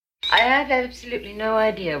I have absolutely no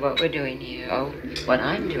idea what we're doing here, or what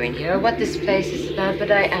I'm doing here, or what this place is about, but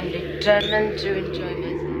I am determined to enjoy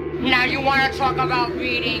myself. Now you want to talk about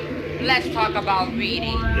reading? Let's talk about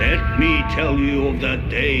reading. Let me tell you of the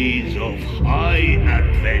days of high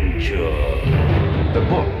adventure. The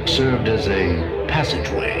book served as a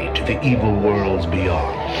passageway to the evil worlds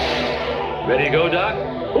beyond. Ready to go, Doc?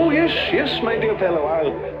 Oh, yes, my dear fellow.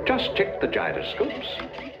 I'll just check the gyroscopes.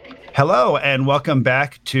 Hello, and welcome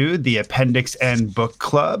back to the Appendix N Book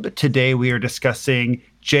Club. Today we are discussing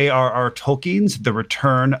J.R.R. Tolkien's The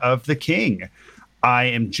Return of the King. I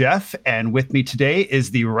am Jeff, and with me today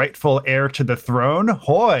is the rightful heir to the throne,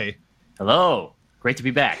 Hoy. Hello. Great to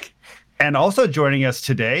be back. And also joining us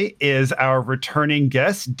today is our returning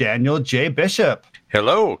guest, Daniel J. Bishop.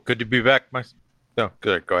 Hello. Good to be back. No,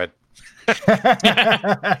 good. Go ahead.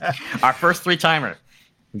 Our first three-timer.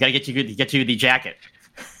 We got to get you the jacket.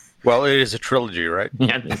 Well, it is a trilogy, right?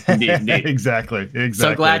 Yeah, indeed. Exactly.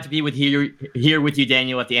 So glad to be here with you,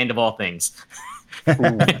 Daniel, at the end of all things.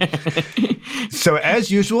 So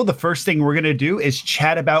as usual, the first thing we're going to do is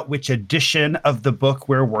chat about which edition of the book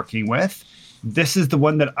we're working with. This is the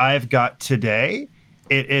one that I've got today.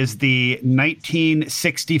 It is the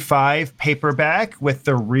 1965 paperback with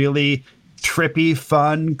the really trippy,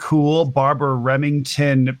 fun, cool Barbara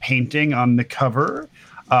Remington painting on the cover.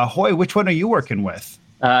 Hoy, which one are you working with?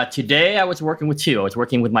 Today I was working with two. I was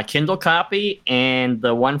working with my Kindle copy and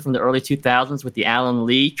the one from the early 2000s with the Alan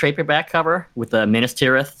Lee trade paperback cover with the Minas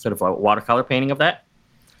Tirith, sort of a watercolor painting of that.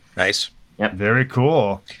 Nice. Yep. Very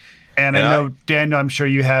cool. And I know, Daniel, I'm sure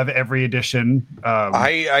you have every edition.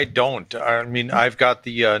 I don't. I mean, I've got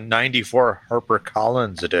the 94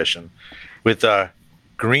 HarperCollins edition with a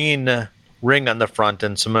green ring on the front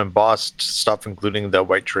and some embossed stuff, including the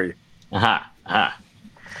white tree.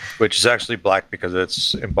 Which is actually black because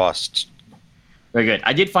it's embossed. Very good.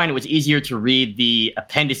 I did find it was easier to read the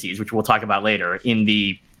appendices, which we'll talk about later, in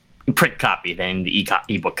the print copy than the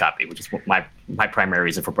ebook copy, which is my primary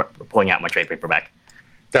reason for pulling out my trade paperback.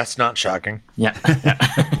 That's not shocking. Yeah.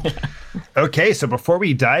 Okay, so before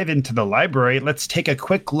we dive into the library, let's take a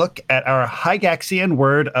quick look at our Gygaxian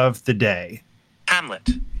word of the day.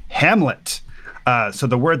 Hamlet. So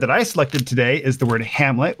the word that I selected today is the word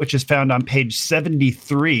Hamlet, which is found on page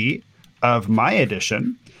 73 of my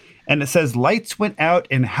edition. And it says, lights went out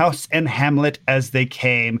in house and hamlet as they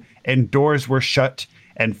came, and doors were shut,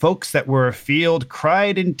 and folks that were afield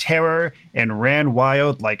cried in terror and ran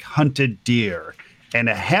wild like hunted deer. And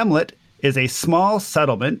a hamlet is a small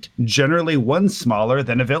settlement, generally one smaller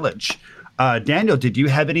than a village. Daniel, did you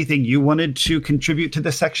have anything you wanted to contribute to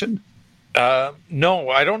this section? No,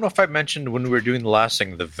 I don't know if I mentioned when we were doing the last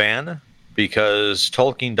thing, the van, because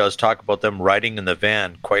Tolkien does talk about them riding in the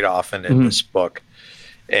van quite often in this book.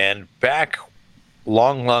 And back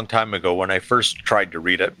long time ago, when I first tried to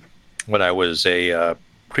read it, when I was a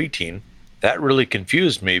preteen, that really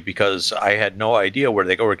confused me because I had no idea where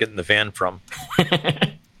they were getting the van from.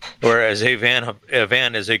 Whereas a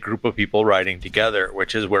van is a group of people riding together,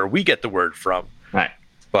 which is where we get the word from. Right.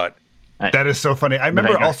 But that is so funny. I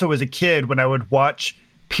remember also as a kid when I would watch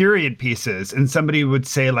period pieces and somebody would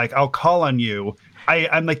say, like, I'll call on you.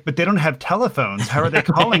 I'm like, but they don't have telephones. How are they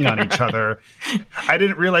calling on each other? I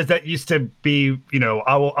didn't realize that used to be,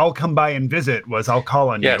 I'll come by and visit was I'll call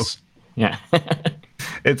on you. Yeah.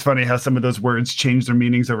 It's funny how some of those words change their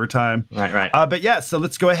meanings over time. Right. But yeah, so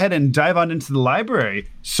let's go ahead and dive on into the library.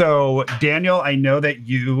 So, Daniel, I know that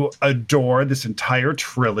you adore this entire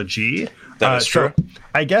trilogy. That is true. So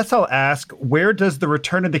I guess I'll ask, where does The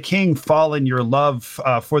Return of the King fall in your love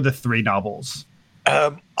for the three novels?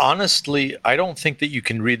 Honestly, I don't think that you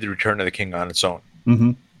can read The Return of the King on its own.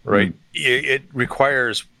 Mm-hmm. Right? Mm-hmm. It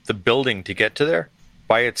requires the building to get to there.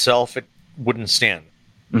 By itself, it wouldn't stand.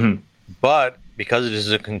 Mm-hmm. But because it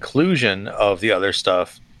is a conclusion of the other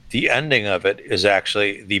stuff, the ending of it is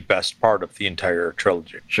actually the best part of the entire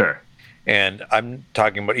trilogy. Sure. And I'm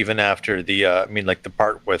talking about even after the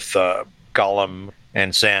part with Gollum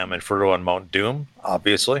and Sam and Frodo on Mount Doom,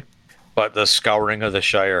 obviously, but the scouring of the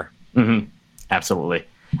Shire. Mm-hmm. Absolutely.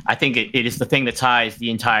 I think it is the thing that ties the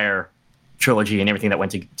entire trilogy and everything that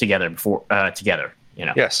went together before.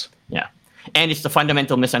 Yes. Yeah. And it's the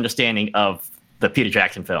fundamental misunderstanding of the Peter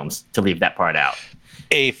Jackson films to leave that part out.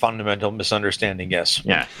 A fundamental misunderstanding, yes.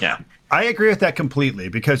 Yeah. I agree with that completely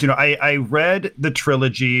because, I read the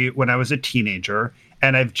trilogy when I was a teenager,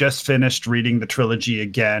 and I've just finished reading the trilogy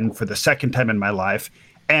again for the second time in my life.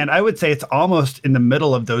 And I would say it's almost in the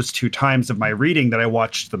middle of those two times of my reading that I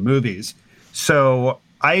watched the movies. So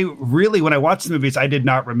when I watched the movies, I did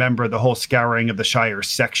not remember the whole scouring of the Shire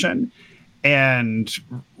section. And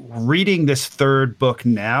reading this third book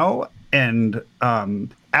now, and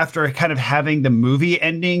after kind of having the movie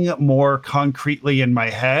ending more concretely in my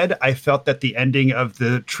head, I felt that the ending of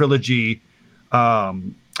the trilogy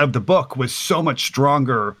of the book was so much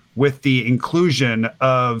stronger with the inclusion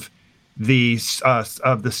of the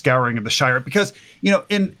Scouring of the Shire, because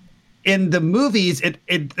in the movies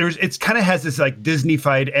it's kind of has this like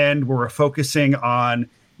Disney-fied end where we're focusing on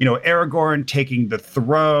Aragorn taking the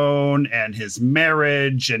throne and his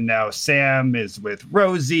marriage, and now Sam is with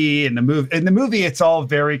Rosie. In the movie, it's all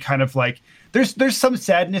very kind of like there's some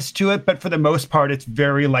sadness to it, but for the most part, it's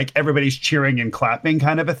very like everybody's cheering and clapping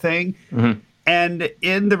kind of a thing. Mm-hmm. And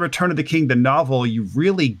in The Return of the King, the novel, you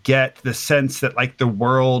really get the sense that like the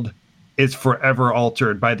world is forever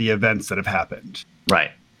altered by the events that have happened.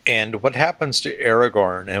 Right. And what happens to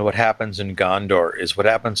Aragorn and what happens in Gondor is what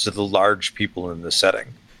happens to the large people in the setting.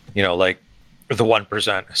 Like the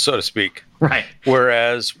 1%, so to speak. Right.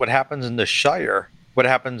 Whereas what happens in the Shire, what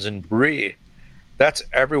happens in Bree, that's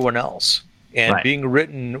everyone else. And being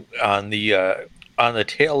written on the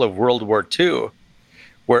tale of World War II,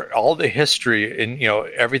 where all the history and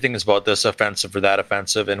everything is about this offensive or that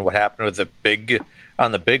offensive, and what happened with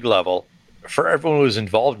on the big level, for everyone who's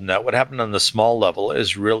involved in that, what happened on the small level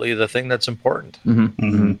is really the thing that's important.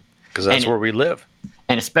 Because that's where we live.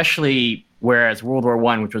 And especially whereas World War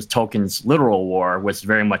I, which was Tolkien's literal war, was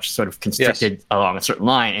very much sort of constricted along a certain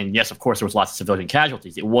line. And yes, of course, there was lots of civilian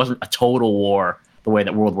casualties. It wasn't a total war the way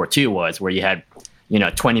that World War II was, where you had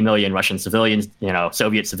 20 million Russian civilians,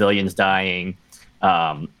 Soviet civilians dying,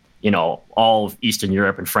 all of Eastern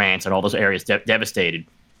Europe and France and all those areas devastated.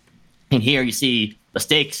 And here you see the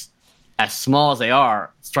stakes, as small as they are,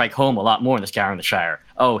 strike home a lot more in the Scouring of the Shire.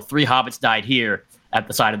 Oh, 3 hobbits died here at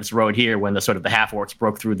the side of this road here when the sort of the half-orcs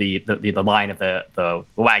broke through the line of the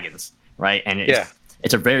wagons, right? And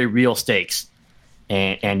it's a very real stakes.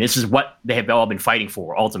 And this is what they have all been fighting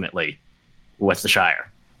for, ultimately, was the Shire.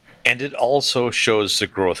 And it also shows the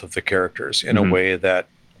growth of the characters in a way that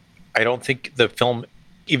I don't think the film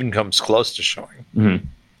even comes close to showing.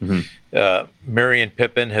 Merry and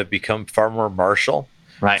Pippin have become far more martial,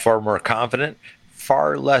 far more confident,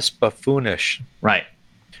 far less buffoonish. Right.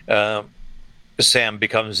 Sam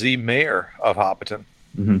becomes the mayor of Hobbiton.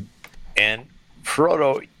 And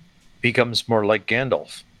Frodo becomes more like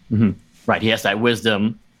Gandalf. Right. He has that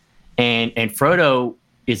wisdom. And Frodo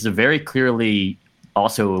is very clearly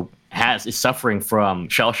also is suffering from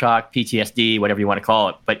shell shock, PTSD, whatever you want to call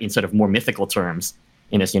it, but in sort of more mythical terms.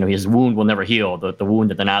 In this, his wound will never heal. The wound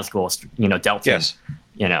that the Nazgul, dealt him.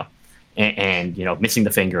 And missing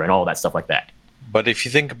the finger and all that stuff like that. But if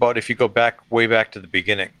you think about, if you go way back to the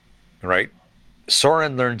beginning, right?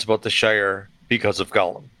 Sauron learns about the Shire because of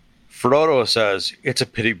Gollum. Frodo says, it's a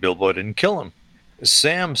pity Bilbo didn't kill him.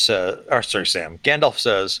 Gandalf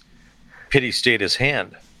says, pity stayed his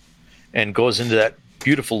hand, and goes into that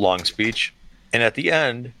beautiful long speech. And at the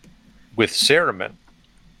end, with Saruman,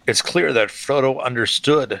 it's clear that Frodo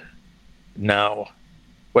understood now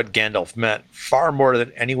what Gandalf meant far more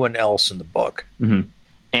than anyone else in the book.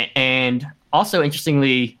 And also,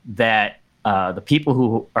 interestingly, that the people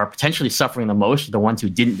who are potentially suffering the most are the ones who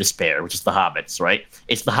didn't despair, which is the hobbits, right?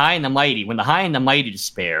 It's the high and the mighty. When the high and the mighty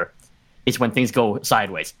despair, it's when things go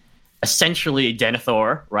sideways. Essentially,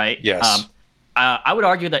 Denethor, right? Yes. I would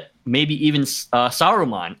argue that maybe even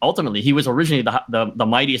Saruman, ultimately, he was originally the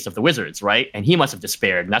mightiest of the wizards, right? And he must have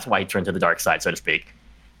despaired, and that's why he turned to the dark side, so to speak.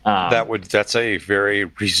 That's a very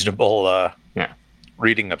reasonable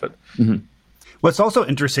reading of it. What's also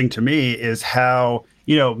interesting to me is how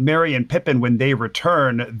Merry and Pippin, when they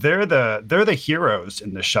return, they're the heroes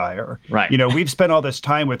in the Shire. Right. We've spent all this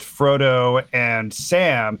time with Frodo and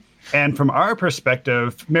Sam, and from our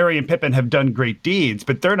perspective, Merry and Pippin have done great deeds,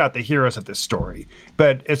 but they're not the heroes of this story.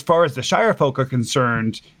 But as far as the Shire folk are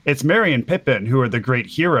concerned, it's Merry and Pippin who are the great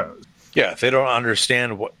heroes. Yeah, they don't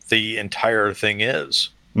understand what the entire thing is.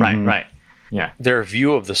 Right. Yeah. Their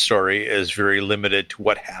view of the story is very limited to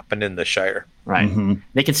what happened in the Shire. Right.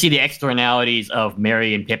 They can see the externalities of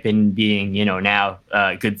Merry and Pippin being, now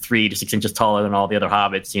a good 3 to 6 inches taller than all the other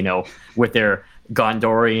hobbits, with their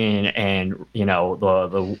Gondorian and,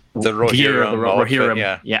 the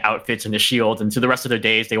Rohirrim outfits and the shields. And to the rest of their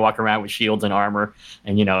days, they walk around with shields and armor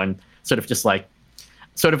and, and sort of just like,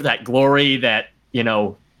 sort of that glory that,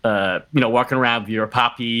 walking around with your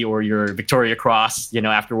poppy or your Victoria Cross,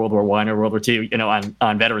 after World War I or World War II,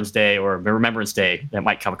 on Veterans Day or Remembrance Day, that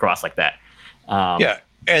might come across like that.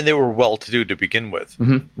 And they were well-to-do to begin with.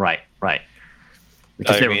 Right.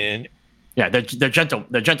 Because they're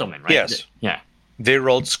gentlemen, right? Yes. They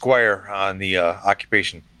rolled squire on the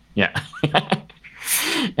occupation. Yeah.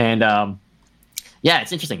 And Yeah,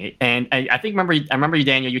 it's interesting, and I remember you,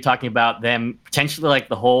 Daniel. You talking about them potentially like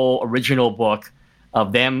the whole original book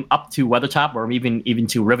of them up to Weathertop, or even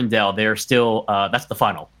to Rivendell. They're still that's the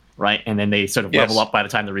final, right? And then they sort of level up by the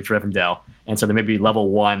time they reach Rivendell, and so they may be level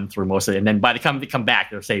 1 through most of it. And then by the time they come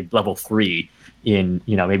back, they're say level 3 in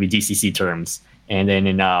maybe DCC terms, and then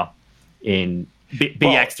in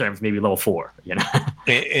BX terms maybe level 4.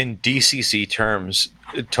 In DCC terms,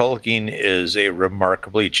 Tolkien is a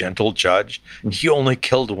remarkably gentle judge. He only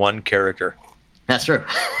killed one character. That's true.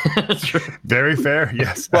 That's true. Very fair.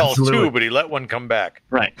 Yes. Well, absolutely. 2, but he let one come back.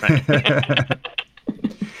 Right.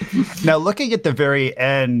 Now, looking at the very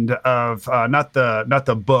end of not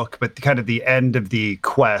the book, but kind of the end of the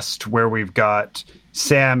quest, where we've got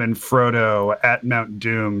Sam and Frodo at Mount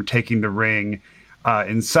Doom taking the ring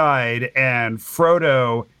inside, and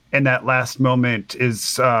Frodo in that last moment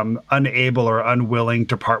is unable or unwilling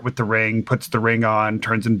to part with the ring, puts the ring on,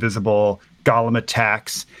 turns invisible. Gollum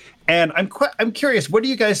attacks. And I'm curious, what do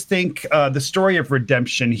you guys think the story of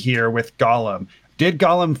redemption here with Gollum? Did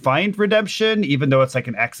Gollum find redemption, even though it's like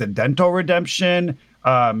an accidental redemption?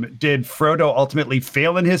 Did Frodo ultimately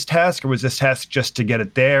fail in his task, or was this task just to get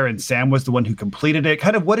it there and Sam was the one who completed it?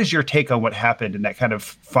 Kind of what is your take on what happened in that kind of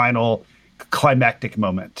final climactic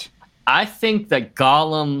moment? I think that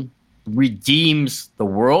Gollum redeems the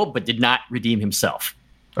world, but did not redeem himself.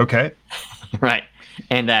 Okay. Right.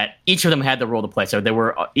 And that each of them had the role to play. So there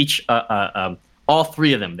were all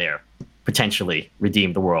 3 of them there potentially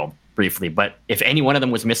redeemed the world briefly. But if any one of them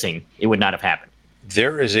was missing, it would not have happened.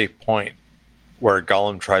 There is a point where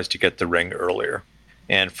Gollum tries to get the ring earlier,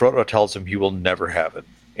 and Frodo tells him he will never have it,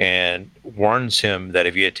 and warns him that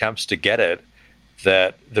if he attempts to get it,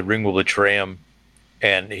 that the ring will betray him,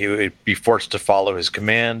 and he would be forced to follow his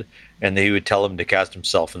command, and he would tell him to cast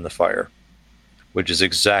himself in the fire, which is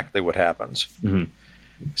exactly what happens. Mm-hmm.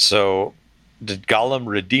 So, did Gollum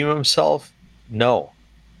redeem himself? No,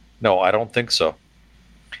 I don't think so.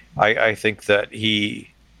 I think that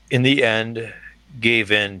he, in the end,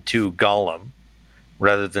 gave in to Gollum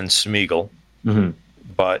rather than Smeagol. Mm-hmm.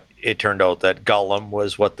 But it turned out that Gollum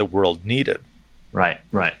was what the world needed. Right.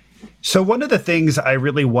 So one of the things I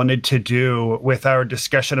really wanted to do with our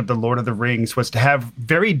discussion of the Lord of the Rings was to have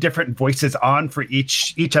very different voices on for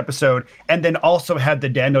each episode, and then also had the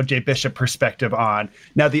Daniel J. Bishop perspective on.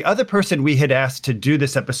 Now, the other person we had asked to do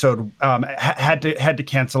this episode had to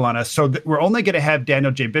cancel on us, so we're only going to have a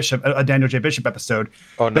Daniel J. Bishop episode.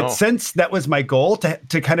 Oh, no. But since that was my goal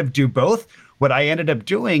to kind of do both, what I ended up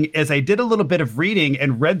doing is I did a little bit of reading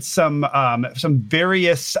and read some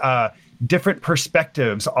various different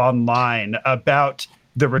perspectives online about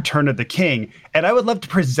the Return of the King, and I would love to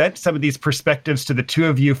present some of these perspectives to the 2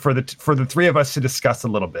 of you for the 3 of us to discuss a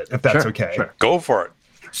little bit, if that's okay. Sure. Go for it.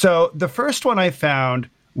 So the first one I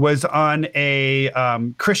found was on a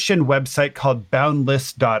Christian website called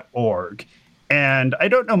Boundless.org. And I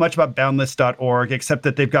don't know much about Boundless.org, except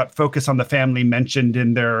that they've got Focus on the Family mentioned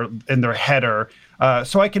in their header.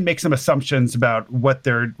 So I can make some assumptions about what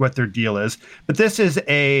their deal is. But this is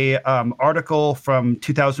a article from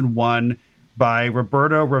 2001 by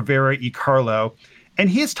Roberto Rivera y Carlo, and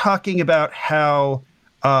he's talking about how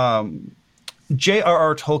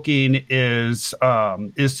J.R.R. Tolkien is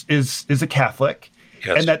a Catholic.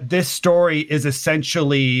 Yes. And that this story is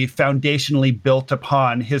essentially foundationally built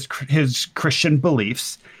upon his Christian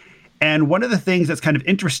beliefs. And one of the things that's kind of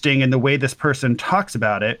interesting in the way this person talks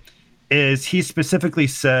about it is he specifically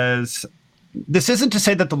says, this isn't to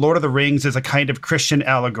say that The Lord of the Rings is a kind of Christian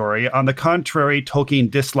allegory. On the contrary, Tolkien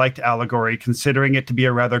disliked allegory, considering it to be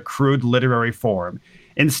a rather crude literary form.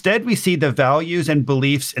 Instead, we see the values and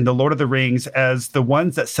beliefs in The Lord of the Rings as the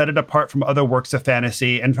ones that set it apart from other works of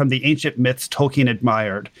fantasy and from the ancient myths Tolkien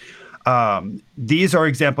admired. These are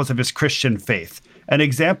examples of his Christian faith. An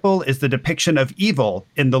example is the depiction of evil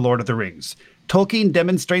in The Lord of the Rings. Tolkien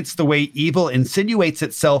demonstrates the way evil insinuates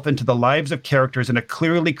itself into the lives of characters in a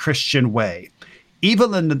clearly Christian way.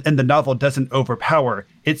 Evil in the novel doesn't overpower,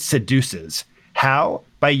 it seduces. How?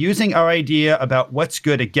 By using our idea about what's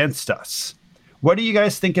good against us. What do you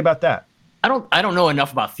guys think about that? I don't know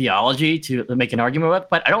enough about theology to make an argument with,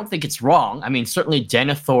 but I don't think it's wrong. I mean, certainly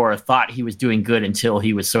Denethor thought he was doing good until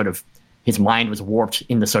he was sort of, his mind was warped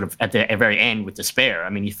in the sort of at the very end with despair. I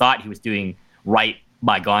mean, he thought he was doing right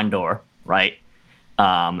by Gondor, right?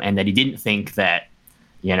 And that he didn't think that,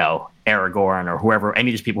 Aragorn or whoever, any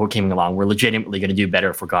of these people who came along were legitimately going to do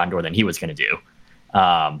better for Gondor than he was going to do.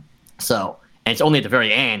 And it's only at the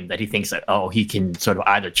very end that he thinks that, he can sort of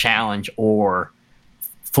either challenge or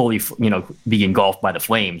fully, be engulfed by the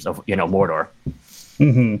flames of, Mordor.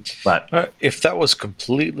 Mm-hmm. But if that was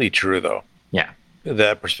completely true, though, yeah,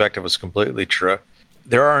 that perspective was completely true,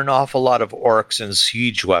 there are an awful lot of orcs and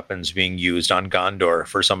siege weapons being used on Gondor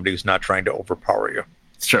for somebody who's not trying to overpower you.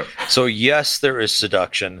 It's true. So yes, there is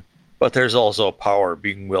seduction, but there's also power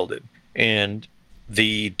being wielded. And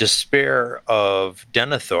the despair of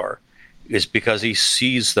Denethor is because he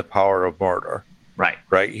sees the power of Mordor. Right.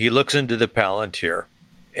 He looks into the Palantir,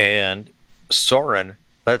 and Sauron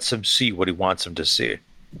lets him see what he wants him to see.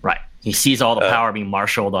 Right. He sees all the power being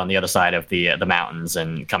marshaled on the other side of the mountains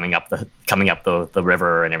and coming up the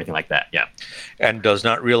river and everything like that. Yeah. And does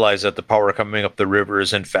not realize that the power coming up the river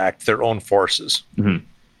is in fact their own forces. Mm-hmm.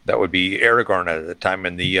 That would be Aragorn at the time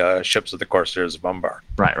in the ships of the Corsairs of Umbar.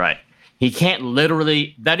 Right. He can't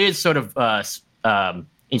literally. That is sort of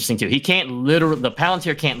interesting too. He can't literally. The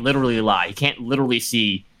Palantir can't literally lie. He can't literally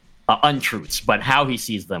see untruths, but how he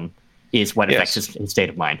sees them is what affects his state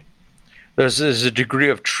of mind. There's a degree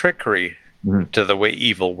of trickery to the way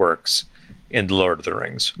evil works in The Lord of the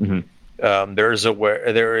Rings. Mm-hmm.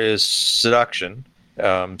 There is seduction.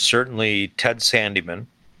 Certainly, Ted Sandyman,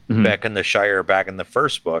 back in the Shire, back in the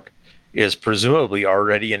first book, is presumably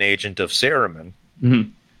already an agent of Saruman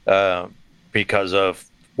because of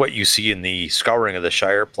what you see in the Scouring of the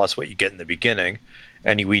Shire, plus what you get in the beginning.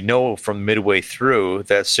 And we know from midway through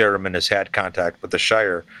that Saruman has had contact with the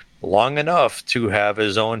Shire long enough to have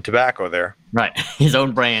his own tobacco there. Right, his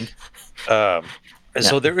own brand.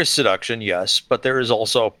 So there is seduction, yes, but there is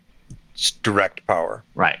also direct power.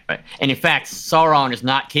 Right. And in fact, Sauron is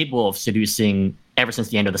not capable of seducing ever since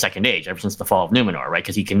the end of the Second Age, ever since the fall of Numenor, right?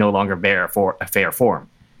 Because he can no longer bear a fair form,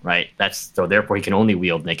 right? So therefore he can only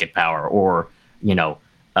wield naked power or,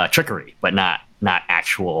 trickery, but not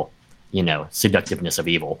actual, seductiveness of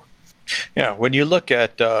evil. Yeah, when you look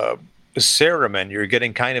at Saruman, you're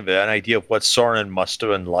getting kind of an idea of what Sauron must have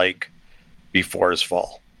been like before his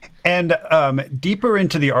fall. And deeper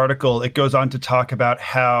into the article, it goes on to talk about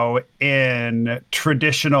how in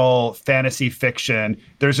traditional fantasy fiction,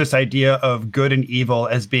 there's this idea of good and evil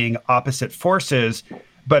as being opposite forces.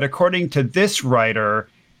 But according to this writer,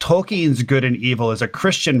 Tolkien's good and evil is a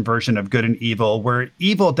Christian version of good and evil, where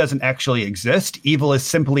evil doesn't actually exist. Evil is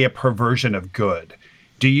simply a perversion of good.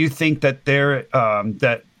 Do you think that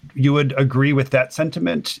that you would agree with that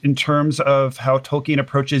sentiment in terms of how Tolkien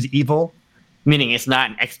approaches evil? Meaning it's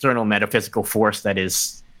not an external metaphysical force that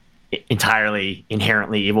is entirely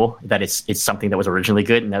inherently evil, that it's something that was originally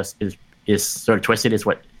good and that is sort of twisted, is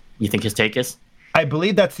what you think his take is? I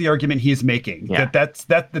believe that's the argument he's making. Yeah.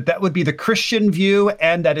 That would be the Christian view,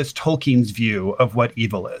 and that is Tolkien's view of what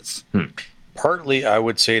evil is. Partly, I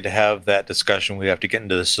would say to have that discussion, we have to get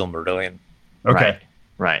into the Silmarillion. Okay.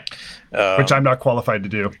 Right. Which I'm not qualified to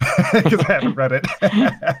do because I haven't read it.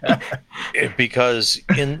 Because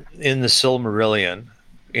in the Silmarillion,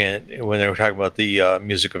 when they were talking about the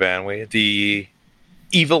music of Anhui, the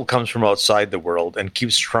evil comes from outside the world and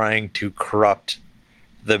keeps trying to corrupt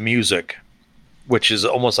the music, which is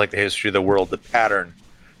almost like the history of the world, the pattern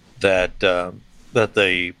that the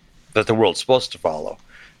world's supposed to follow.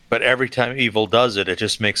 But every time evil does it, it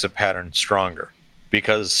just makes the pattern stronger,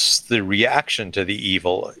 because the reaction to the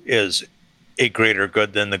evil is a greater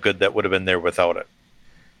good than the good that would have been there without it.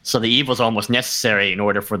 So the evil is almost necessary in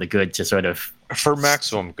order for the good to sort of... For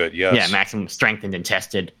maximum good, yes. Yeah, maximum strengthened and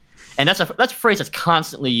tested. And that's a phrase that's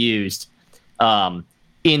constantly used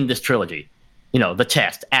in this trilogy. The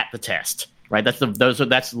test, at the test, right?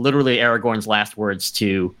 That's literally Aragorn's last words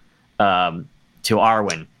to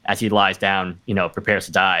Arwen as he lies down, prepares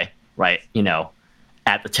to die, right?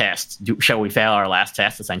 At the test, shall we fail our last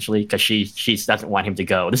test, essentially, because she doesn't want him to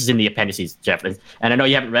go. This is in the appendices, Jeff, and I know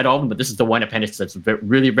you haven't read all of them, but this is the one appendix that's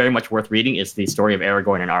really very much worth reading. Is the story of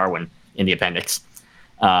Aragorn and Arwen in the appendix,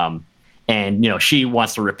 and she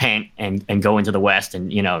wants to repent and go into the West and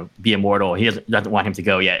be immortal. He doesn't want him to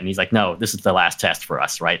go yet, and he's like, no, this is the last test for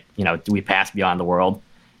us, right? Do we pass beyond the world,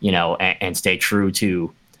 and stay true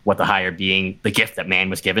to what the higher being, the gift that man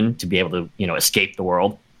was given to be able to escape the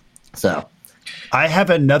world? So. I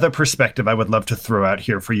have another perspective I would love to throw out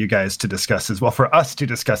here for you guys to discuss as well, for us to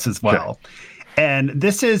discuss as well. Sure. And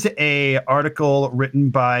this is a article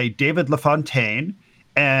written by David LaFontaine,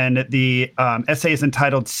 and the essay is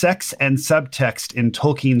entitled Sex and Subtext in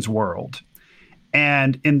Tolkien's World.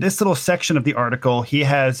 And in this little section of the article, he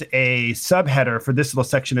has a subheader for this little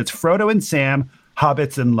section. It's Frodo and Sam,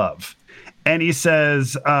 Hobbits in Love. And he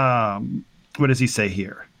says, what does he say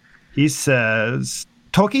here? He says...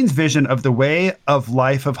 Tolkien's vision of the way of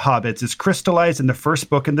life of hobbits is crystallized in the first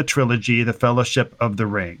book in the trilogy, The Fellowship of the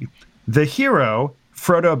Ring. The hero,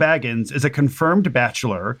 Frodo Baggins is a confirmed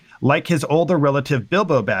bachelor, like his older relative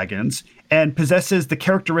Bilbo Baggins, and possesses the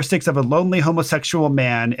characteristics of a lonely homosexual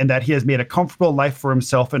man in that he has made a comfortable life for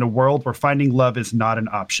himself in a world where finding love is not an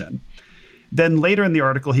option. Then later in the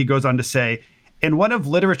article, he goes on to say, in one of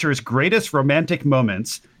literature's greatest romantic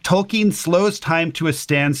moments, Tolkien slows time to a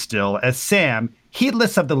standstill as Sam,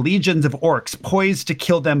 heedless of the legions of orcs poised to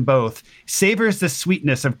kill them both, savors the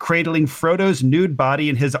sweetness of cradling Frodo's nude body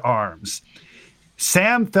in his arms.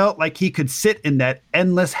 Sam felt like he could sit in that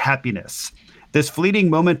endless happiness. This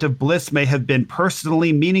fleeting moment of bliss may have been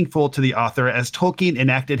personally meaningful to the author as Tolkien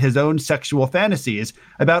enacted his own sexual fantasies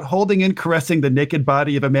about holding and caressing the naked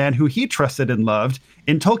body of a man who he trusted and loved,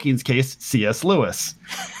 in Tolkien's case, C.S. Lewis.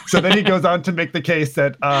 So then he goes on to make the case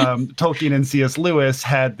that Tolkien and C.S. Lewis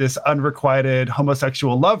had this unrequited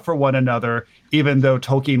homosexual love for one another, even though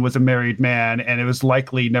Tolkien was a married man, and it was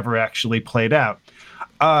likely never actually played out.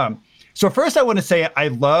 So first I want to say I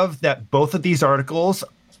love that both of these articles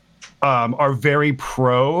are very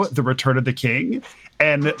pro The Return of the King.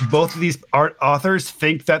 And both of these authors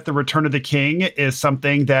think that The Return of the King is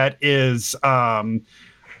something that is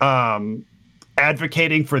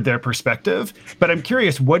advocating for their perspective. But I'm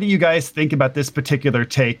curious, what do you guys think about this particular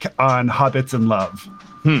take on Hobbits and love?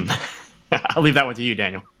 I'll leave that one to you,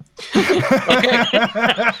 Daniel. Okay.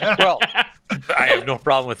 Well, I have no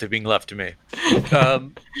problem with it being left to me.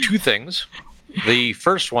 Two things. The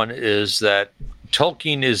first one is that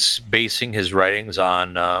Tolkien is basing his writings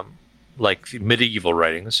on like medieval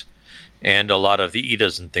writings and a lot of the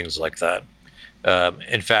Eddas and things like that.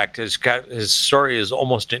 In fact, his story is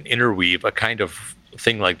almost an interweave, a kind of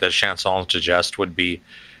thing like that Chanson suggests would be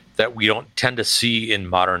that we don't tend to see in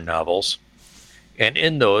modern novels. And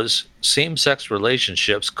in those, same-sex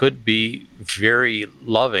relationships could be very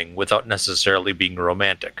loving without necessarily being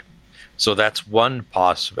romantic. So that's one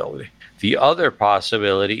possibility. The other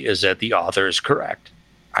possibility is that the author is correct.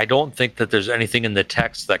 I don't think that there's anything in the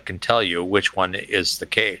text that can tell you which one is the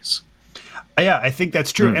case. Yeah, I think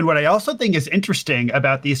that's true. And what I also think is interesting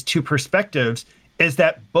about these two perspectives is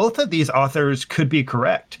that both of these authors could be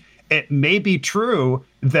correct. It may be true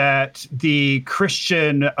that the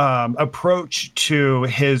Christian approach to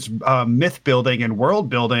his myth building and world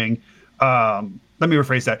building, let me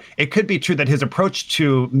rephrase that. It could be true that his approach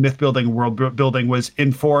to myth building and world building was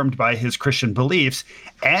informed by his Christian beliefs.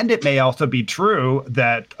 And it may also be true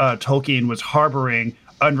that Tolkien was harboring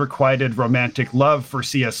unrequited romantic love for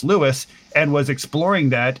C.S. Lewis and was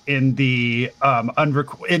exploring that in the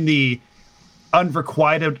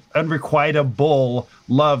unrequitable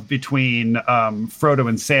love between Frodo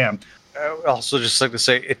and Sam. I would also just like to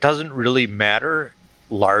say it doesn't really matter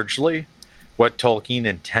largely what Tolkien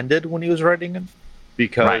intended when he was writing it,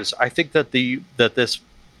 because I think that this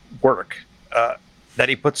work that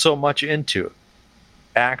he put so much into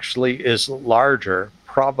actually is larger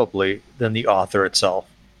probably than the author itself.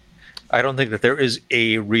 I don't think that there is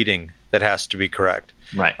a reading that has to be correct.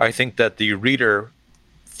 Right. I think that the reader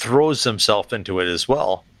throws himself into it as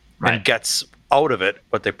well and gets out of it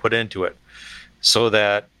what they put into it. So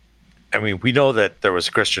that, I mean, we know that there was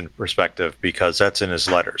a Christian perspective because that's in his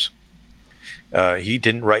letters. He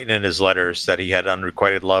didn't write in his letters that he had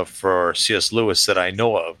unrequited love for C.S. Lewis that I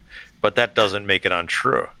know of, but that doesn't make it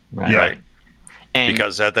untrue. Right? And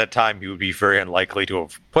because at that time he would be very unlikely to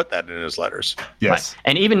have put that in his letters. Yes.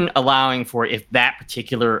 And even allowing for if that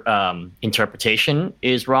particular interpretation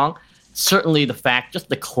is wrong, certainly the fact, just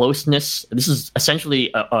the closeness, this is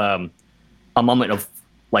essentially a moment of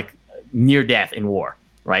like near death in war,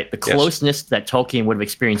 right? The closeness that Tolkien would have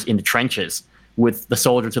experienced in the trenches with the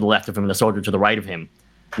soldier to the left of him and the soldier to the right of him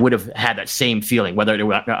would have had that same feeling, whether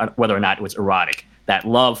or not it was erotic, that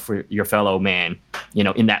love for your fellow man, you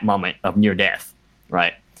know, in that moment of near death.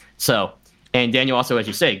 Right. So, and Daniel also, as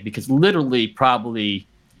you say, because literally probably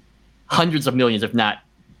hundreds of millions, if not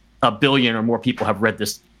a billion or more people have read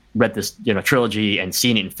this, trilogy and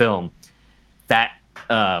seen it in film, that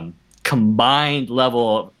combined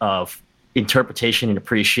level of interpretation and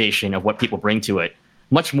appreciation of what people bring to it,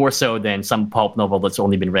 much more so than some pulp novel that's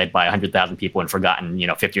only been read by 100,000 people and forgotten,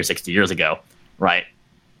 50 or 60 years ago. Right.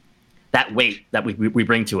 That weight that we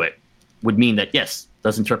bring to it would mean that, yes,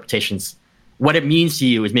 those interpretations, what it means to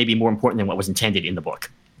you is maybe more important than what was intended in the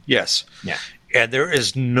book. Yes. Yeah. And there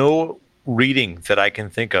is no reading that I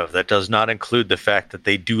can think of that does not include the fact that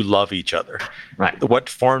they do love each other. Right. What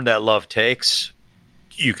form that love takes,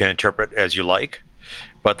 you can interpret as you like,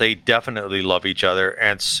 but they definitely love each other.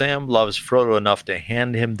 And Sam loves Frodo enough to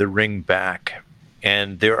hand him the ring back.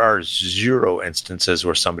 And there are zero instances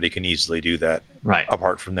where somebody can easily do that. Right.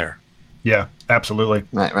 Apart from there. Yeah, absolutely.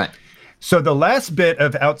 Right. So the last bit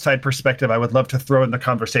of outside perspective I would love to throw in the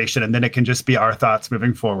conversation, and then it can just be our thoughts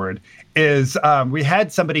moving forward, is we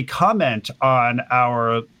had somebody comment on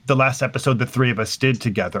the last episode the three of us did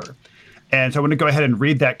together. And so I want to go ahead and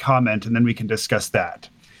read that comment, and then we can discuss that.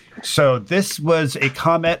 So this was a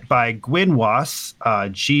comment by Gwynwas,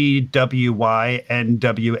 Gwynwas.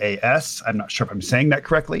 I'm not sure if I'm saying that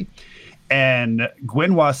correctly. And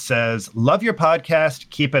Gwynwas says, "Love your podcast.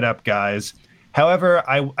 Keep it up, guys. However,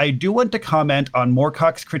 I do want to comment on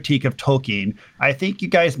Moorcock's critique of Tolkien. I think you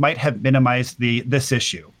guys might have minimized this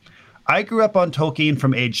issue. I grew up on Tolkien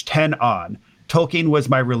from age 10 on. Tolkien was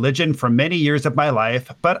my religion for many years of my life,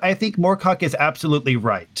 but I think Moorcock is absolutely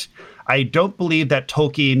right. I don't believe that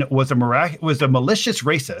Tolkien was a malicious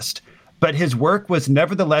racist, but his work was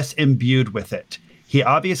nevertheless imbued with it. He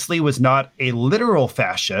obviously was not a literal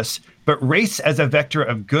fascist, but race as a vector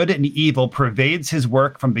of good and evil pervades his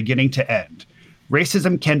work from beginning to end.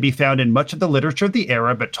 Racism can be found in much of the literature of the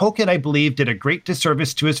era, but Tolkien, I believe, did a great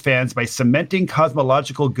disservice to his fans by cementing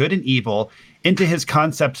cosmological good and evil into his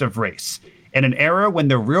concepts of race. In an era when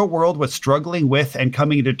the real world was struggling with and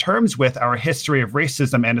coming to terms with our history of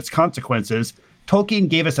racism and its consequences, Tolkien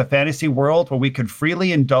gave us a fantasy world where we could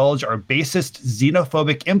freely indulge our basest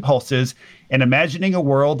xenophobic impulses in imagining a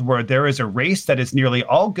world where there is a race that is nearly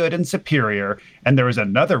all good and superior, and there is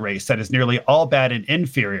another race that is nearly all bad and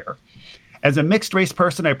inferior. As a mixed race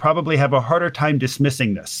person, I probably have a harder time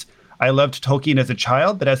dismissing this. I loved Tolkien as a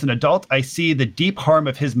child, but as an adult, I see the deep harm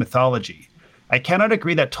of his mythology. I cannot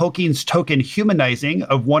agree that Tolkien's token humanizing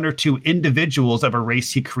of one or two individuals of a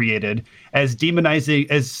race he created as demonized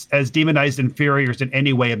inferiors in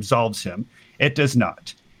any way absolves him. It does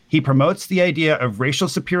not. He promotes the idea of racial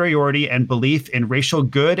superiority and belief in racial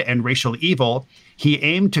good and racial evil. He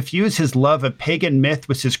aimed to fuse his love of pagan myth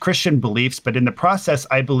with his Christian beliefs, but in the process,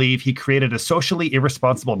 I believe he created a socially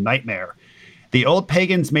irresponsible nightmare. The old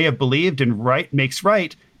pagans may have believed in right makes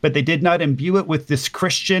right, but they did not imbue it with this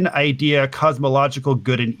Christian idea, cosmological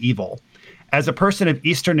good and evil. As a person of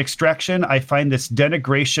Eastern extraction, I find this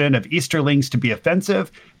denigration of Easterlings to be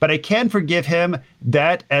offensive, but I can forgive him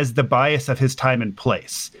that as the bias of his time and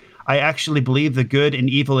place. I actually believe the good and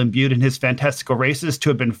evil imbued in his fantastical races to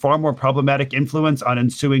have been far more problematic influence on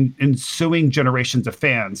ensuing generations of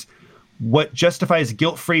fans. What justifies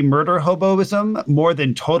guilt-free murder hoboism more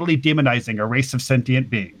than totally demonizing a race of sentient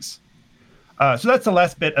beings?" So that's the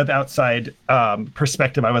last bit of outside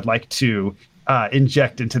perspective I would like to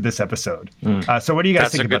inject into this episode. So what do you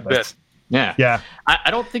guys think about this? Yeah.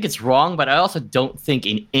 I don't think it's wrong, but I also don't think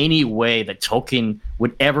in any way that Tolkien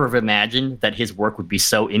would ever have imagined that his work would be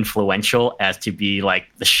so influential as to be like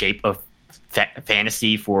the shape of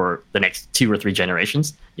fantasy for the next 2 or 3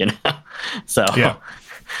 generations, you know? So yeah.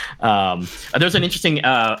 There's an interesting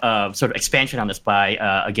sort of expansion on this by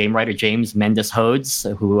a game writer, James Mendes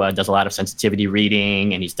Hodes, who does a lot of sensitivity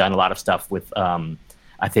reading, and he's done a lot of stuff with,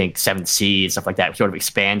 I think, 7th Sea and stuff like that. It sort of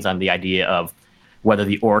expands on the idea of whether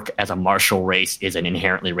the orc as a martial race is an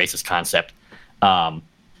inherently racist concept.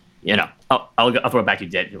 You know, I'll throw it back to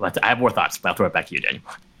you, Daniel. I have more thoughts, but I'll throw it back to you, Daniel.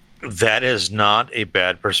 That is not a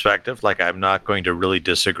bad perspective. Like, I'm not going to really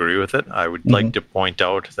disagree with it. I would like to point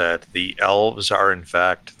out that the elves are, in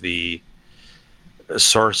fact, the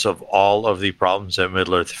source of all of the problems that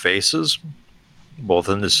Middle-earth faces, both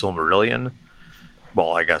in the Silmarillion.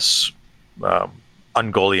 Well, I guess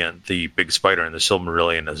Ungoliant, the big spider in the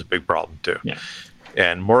Silmarillion, is a big problem, too. Yeah.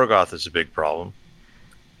 And Morgoth is a big problem.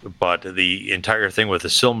 But the entire thing with the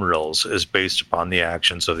Silmarils is based upon the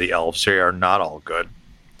actions of the elves. They are not all good.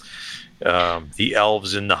 The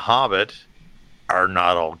elves in The Hobbit are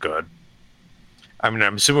not all good. I mean,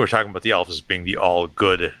 I'm assuming we're talking about the elves as being the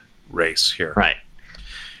all-good race here. Right.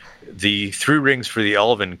 The 3 rings for the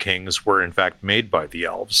Elven kings were, in fact, made by the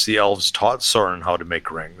elves. The elves taught Sauron how to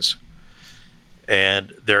make rings.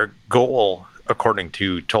 And their goal, according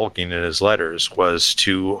to Tolkien in his letters, was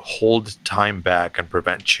to hold time back and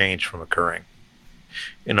prevent change from occurring.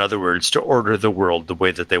 In other words, to order the world the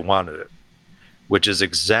way that they wanted it, which is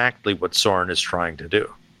exactly what Sauron is trying to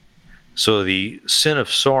do. So the sin of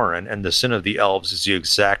Sauron and the sin of the elves is the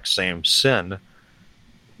exact same sin,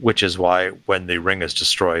 which is why when the ring is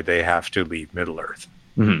destroyed, they have to leave Middle-earth.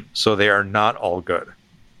 Mm-hmm. So they are not all good.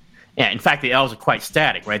 Yeah, in fact, the elves are quite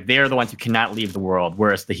static, right? They're the ones who cannot leave the world,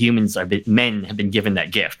 whereas the humans, men have been given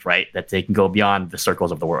that gift, right? That they can go beyond the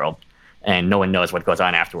circles of the world, and no one knows what goes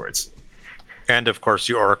on afterwards. And, of course,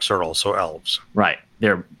 the orcs are also elves. Right.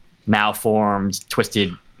 They're malformed,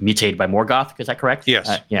 twisted, mutated by Morgoth. Is that correct?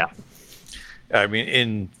 Yes. Yeah. I mean,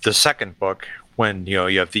 in the second book, when you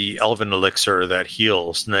have the elven elixir that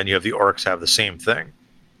heals, and then you have the orcs have the same thing.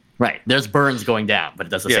 Right. There's burns going down, but it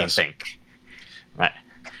does the same thing. Right.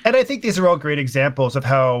 And I think these are all great examples of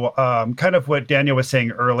how, kind of what Daniel was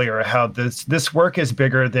saying earlier, how this work is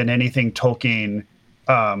bigger than anything Tolkien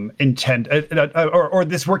or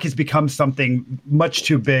this work has become something much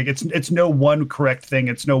too big. It's no one correct thing.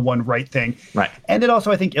 It's no one right thing. Right. And it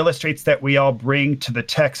also, I think, illustrates that we all bring to the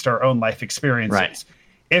text our own life experiences. Right.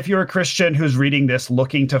 If you're a Christian who's reading this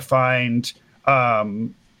looking to find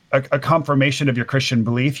a confirmation of your Christian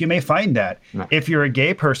belief, you may find that. Right. If you're a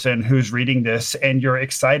gay person who's reading this and you're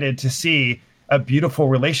excited to see a beautiful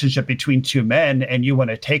relationship between two men and you want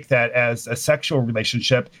to take that as a sexual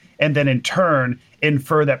relationship and then in turn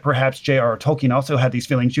infer that perhaps J.R.R. Tolkien also had these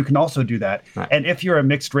feelings, you can also do that. Right. And if you're a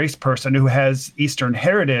mixed race person who has Eastern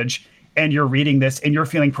heritage and you're reading this and you're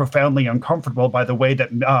feeling profoundly uncomfortable by the way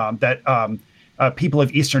that people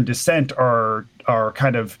of Eastern descent are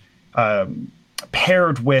kind of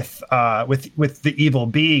paired with the evil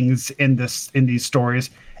beings in these stories,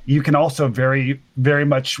 you can also very, very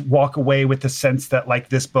much walk away with the sense that like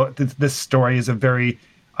this story is a very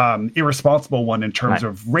irresponsible one in terms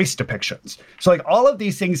of race depictions. So like all of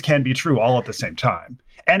these things can be true all at the same time,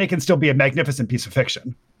 and it can still be a magnificent piece of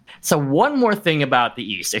fiction. So one more thing about the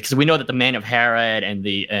East, because we know that the Men of Harad and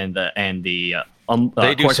the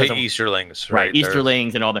they do say Easterlings, right?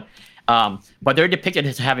 Easterlings and all that, but they're depicted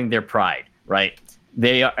as having their pride, right?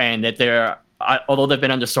 They are, and that they're, although they've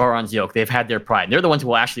been under Sauron's yoke, they've had their pride. They're the ones who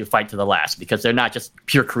will actually fight to the last because they're not just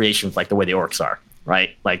pure creations like the way the orcs are,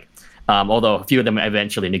 right? Like, although a few of them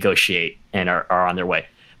eventually negotiate and are on their way.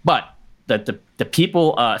 But the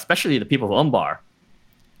people, especially the people of Umbar,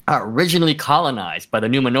 are originally colonized by the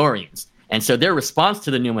Númenóreans. And so their response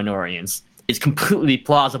to the Númenóreans is completely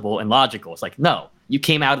plausible and logical. It's like, no, you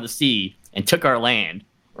came out of the sea and took our land,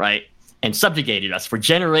 right? And subjugated us for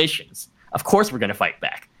generations. Of course we're going to fight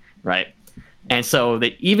back, right? And so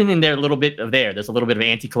that even in their little bit of there's a little bit of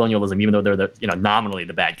anti-colonialism, even though they're nominally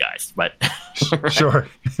the bad guys. But right. Sure.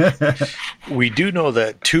 We do know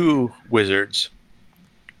that 2 wizards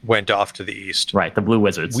went off to the east. Right, the blue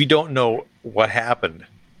wizards. We don't know what happened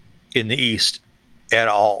in the east at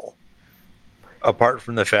all, apart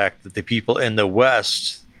from the fact that the people in the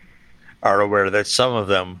west are aware that some of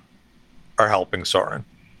them are helping Sauron.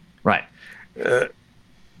 Right.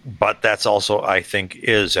 But that's also, I think,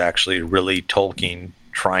 is actually really Tolkien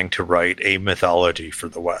trying to write a mythology for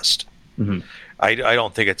the West. Mm-hmm. I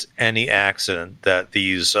don't think it's any accident that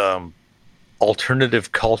these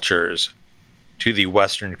alternative cultures to the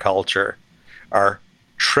Western culture are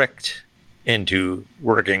tricked into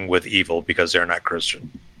working with evil because they're not Christian.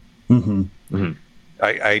 Mm-hmm. Mm-hmm.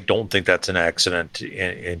 I don't think that's an accident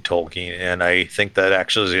in Tolkien, and I think that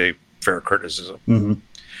actually is a fair criticism. Mm-hmm.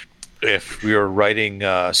 If we were writing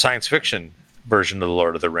a science fiction version of The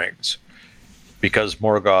Lord of the Rings, because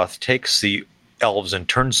Morgoth takes the elves and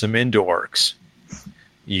turns them into orcs,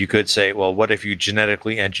 you could say, well, what if you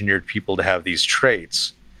genetically engineered people to have these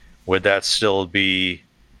traits? Would that still be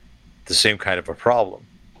the same kind of a problem?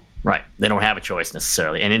 Right. They don't have a choice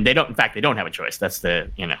necessarily. And they don't have a choice. That's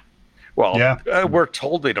Well, yeah. We're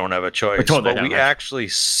told they don't have a choice, but we right. actually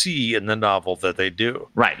see in the novel that they do.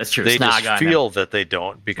 Right, that's true. They just feel that they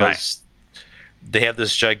don't because they have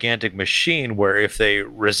this gigantic machine where if they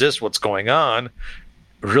resist what's going on,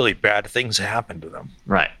 really bad things happen to them.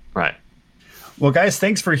 Right. Well, guys,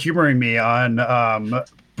 thanks for humoring me on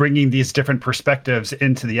bringing these different perspectives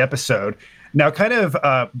into the episode. Now, kind of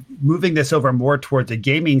moving this over more towards the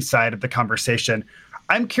gaming side of the conversation,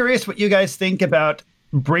 I'm curious what you guys think about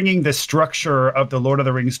bringing the structure of the Lord of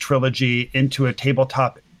the Rings trilogy into a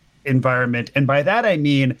tabletop environment. And by that, I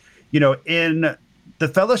mean, in the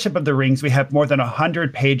Fellowship of the Rings, we have more than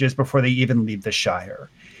 100 pages before they even leave the Shire.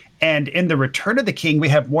 And in the Return of the King, we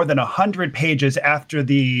have more than 100 pages after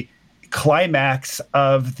the climax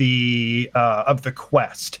of the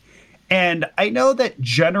quest. And I know that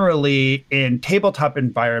generally in tabletop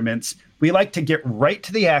environments, we like to get right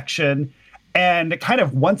to the action. And kind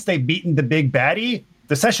of once they've beaten the big baddie,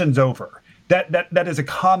 the session's over. That is a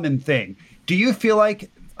common thing. Do you feel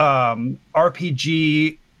like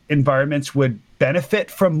RPG environments would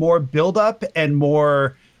benefit from more buildup and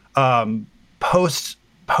more post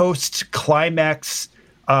climax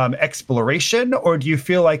exploration, or do you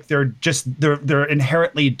feel like they're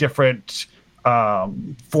inherently different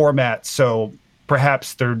formats? So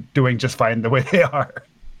perhaps they're doing just fine the way they are.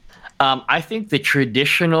 I think the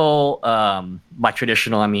traditional, by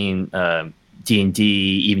traditional I mean D&D,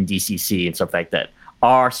 even DCC and stuff like that,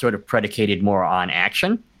 are sort of predicated more on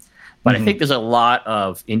action. But I think there's a lot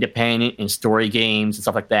of independent and story games and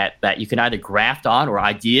stuff like that you can either graft on, or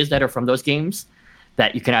ideas that are from those games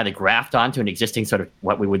that you can either graft onto an existing sort of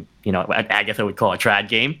what we would, I guess I would call a trad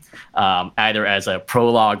game, either as a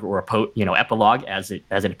prologue or a epilogue as it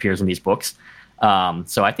appears in these books.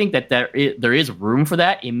 So I think that there is room for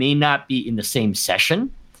that. It may not be in the same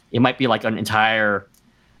session. It might be like an entire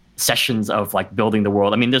sessions of like building the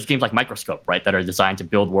world. I mean, there's games like Microscope, right, that are designed to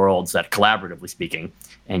build worlds that collaboratively speaking,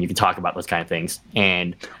 and you can talk about those kind of things.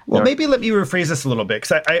 And maybe let me rephrase this a little bit,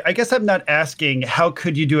 because I guess I'm not asking how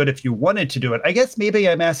could you do it if you wanted to do it. I guess maybe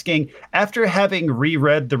I'm asking, after having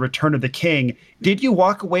reread The Return of the King, did you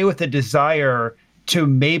walk away with a desire to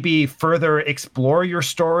maybe further explore your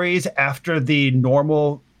stories after the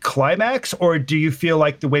normal climax, or do you feel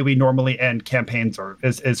like the way we normally end campaigns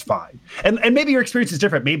is fine? And maybe your experience is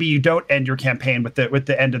different. Maybe you don't end your campaign with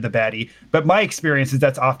the end of the baddie, but my experience is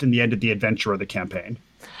that's often the end of the adventure or the campaign.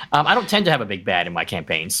 I don't tend to have a big bad in my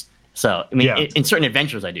campaigns. So, I mean, in certain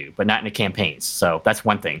adventures I do, but not in the campaigns. So that's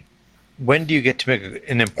one thing. When do you get to make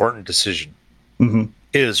an important decision?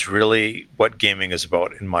 Is really what gaming is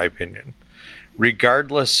about, in my opinion.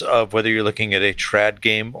 Regardless of whether you're looking at a trad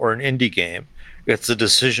game or an indie game, it's the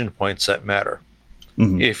decision points that matter.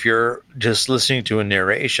 If you're just listening to a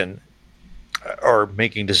narration or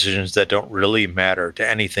making decisions that don't really matter to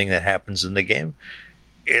anything that happens in the game,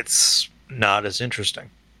 it's not as interesting.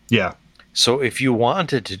 Yeah. So if you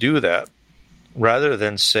wanted to do that, rather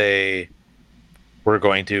than say, we're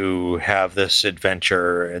going to have this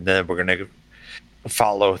adventure and then we're going to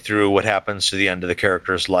follow through what happens to the end of the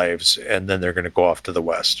characters' lives and then they're going to go off to the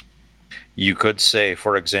west. You could say,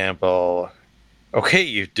 for example, okay,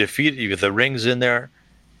 you've defeated the ring's in there.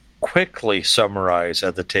 Quickly summarize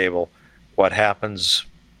at the table what happens,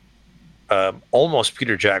 almost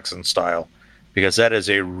Peter Jackson style, because that is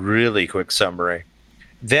a really quick summary.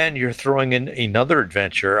 Then you're throwing in another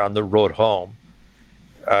adventure on the road home.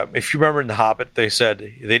 If you remember in The Hobbit, they said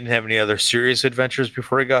they didn't have any other serious adventures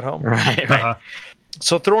before he got home. Right.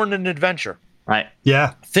 So throw in an adventure. Right.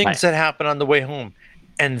 Yeah. Things that happen on the way home.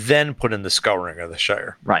 And then put in the Scouring of the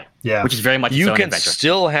Shire. Right. Yeah. Which is very much its own adventure.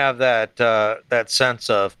 Still have that sense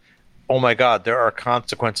of, oh my God, there are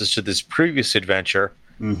consequences to this previous adventure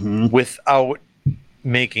without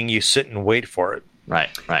making you sit and wait for it. Right.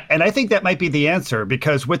 And I think that might be the answer,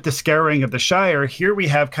 because with the Scouring of the Shire, here we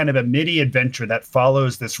have kind of a mini adventure that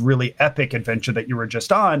follows this really epic adventure that you were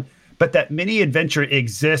just on. But that mini adventure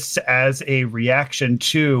exists as a reaction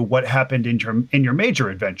to what happened in your major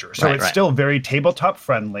adventure. So it's still very tabletop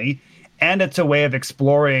friendly, and it's a way of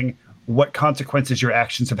exploring what consequences your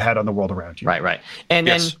actions have had on the world around you. Right. And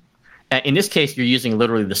then in this case, you're using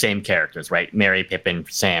literally the same characters, right? Merry, Pippin,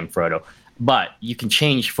 Sam, Frodo. But you can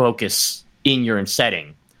change focus in your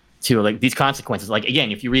setting to like these consequences. Like,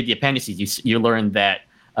 again, if you read the appendices, you learn that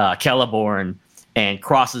Celeborn and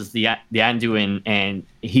crosses the Anduin, and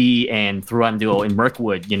he and Thranduil in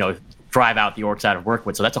Mirkwood, drive out the orcs out of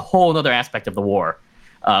Mirkwood. So that's a whole other aspect of the war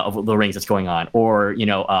of the rings that's going on. Or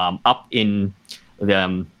up in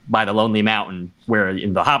by the Lonely Mountain, where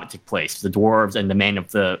in the Hobbit took place, the dwarves and the men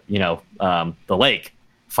of the the lake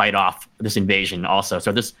fight off this invasion also.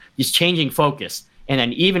 So this changing focus, and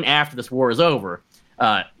then even after this war is over,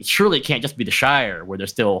 surely it can't just be the Shire where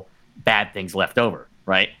there's still bad things left over,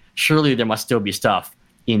 right? Surely there must still be stuff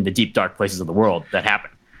in the deep, dark places of the world that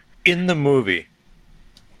happen. In the movie,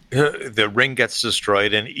 the ring gets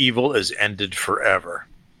destroyed and evil is ended forever.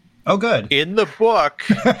 Oh, good. In the book,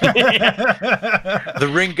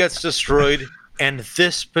 the ring gets destroyed and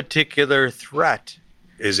this particular threat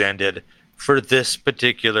is ended for this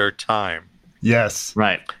particular time. Yes.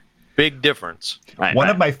 Right. Big difference. One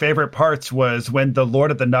of my favorite parts was when the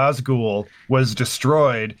Lord of the Nazgul was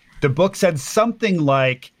destroyed. The book said something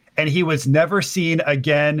like, and he was never seen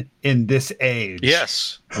again in this age.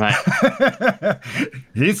 Yes. Right.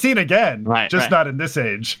 He's seen again, right, not in this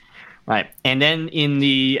age. Right. And then in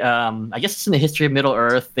the, I guess it's in the History of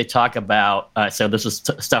Middle-earth, they talk about, so this is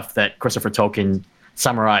stuff that Christopher Tolkien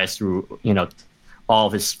summarized through, all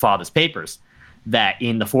of his father's papers, that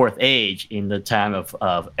in the Fourth Age, in the time of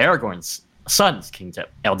Aragorn's son's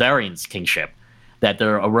kingship, Eldarien's kingship, that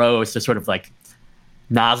there arose this sort of like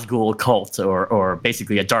Nazgul cult, or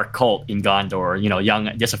basically a dark cult in Gondor,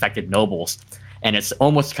 young disaffected nobles. And it's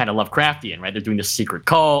almost kind of Lovecraftian, right? They're doing this secret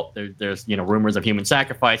cult. There's rumors of human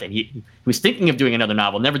sacrifice. And he was thinking of doing another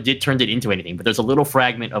novel, never turned it into anything. But there's a little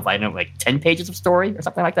fragment of, 10 pages of story or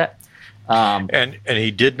something like that. And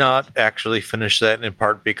he did not actually finish that, in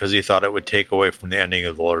part because he thought it would take away from the ending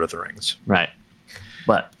of The Lord of the Rings. Right.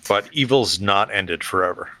 But evil's not ended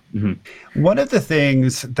forever. Mm-hmm. One of the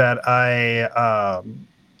things that I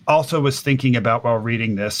also was thinking about while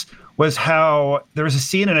reading this was how there was a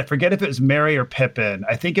scene, and I forget if it was Merry or Pippin,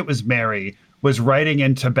 I think it was Merry, was riding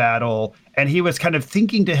into battle, and he was kind of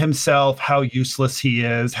thinking to himself how useless he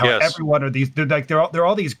is, how everyone are these, they're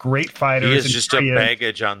all these great fighters. He is just a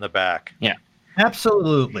baggage on the back. Yeah.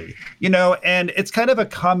 Absolutely. And it's kind of a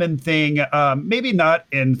common thing, maybe not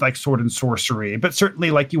in like sword and sorcery, but certainly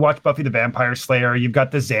like you watch Buffy the Vampire Slayer, you've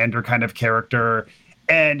got the Xander kind of character.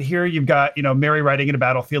 And here you've got, Mary riding in a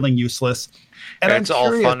battle feeling useless. And it's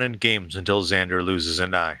all fun and games until Xander loses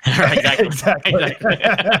an eye. Exactly.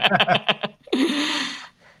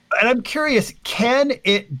 And I'm curious, can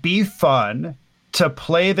it be fun to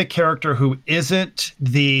play the character who isn't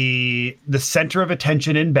the center of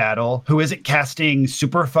attention in battle, who isn't casting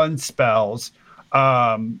super fun spells?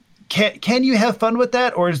 Can you have fun with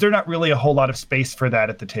that, or is there not really a whole lot of space for that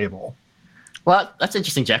at the table? Well, that's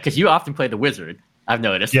interesting, Jeff, because you often play the wizard, I've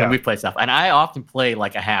noticed, when we play stuff. And I often play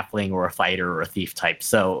like a halfling or a fighter or a thief type.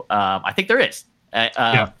 So I think there is.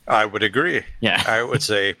 I would agree. Yeah. I would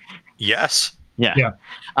say yes. Yeah.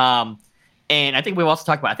 And I think we've also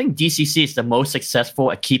talked about, I think DCC is the most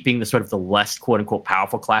successful at keeping the sort of the less quote unquote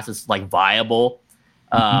powerful classes like viable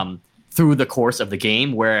through the course of the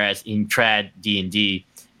game. Whereas in trad D&D,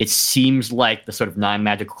 it seems like the sort of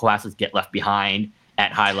non-magical classes get left behind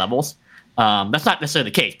at high levels. That's not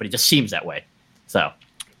necessarily the case, but it just seems that way. So,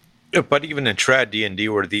 but even in trad D&D,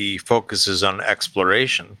 where the focus is on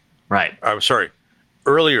exploration, right? I'm sorry,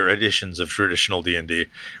 earlier editions of traditional D&D,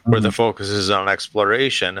 where the focus is on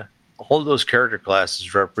exploration, all of those character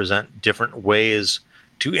classes represent different ways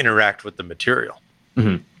to interact with the material.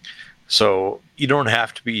 So you don't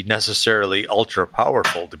have to be necessarily ultra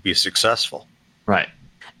powerful to be successful, right?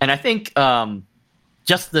 And I think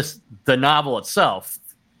just the novel itself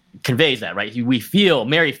conveys that, right?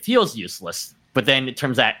 Mary feels useless, but then it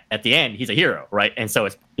turns out at the end he's a hero, right? And so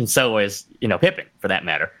is Pippin, for that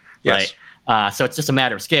matter, yes. Right? So it's just a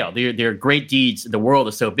matter of scale. They're great deeds. The world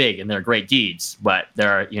is so big, and they're great deeds, but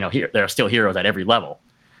there are still heroes at every level.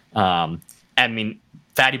 I mean,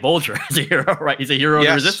 Fatty Bolger is a hero, right? He's a hero of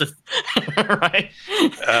the resistance, right?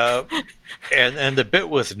 And the bit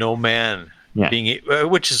with no man being,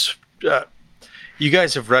 which is, you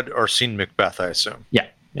guys have read or seen Macbeth, I assume. Yeah.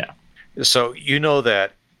 So you know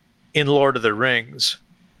that in Lord of the Rings,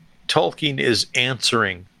 Tolkien is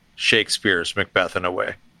answering Shakespeare's Macbeth in a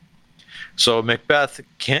way. So Macbeth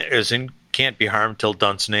can't be harmed till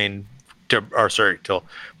till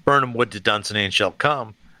Birnam Wood to Dunsinane shall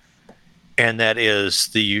come, and that is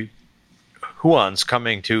the Huons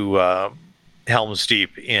coming to Helm's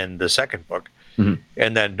Deep in the second book,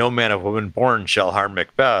 and then no man of woman born shall harm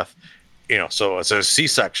Macbeth. So it's a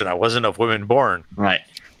C-section. I wasn't of women born. Right.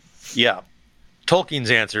 Yeah.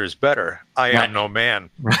 Tolkien's answer is better. I am no man.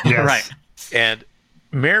 Yes. Right. And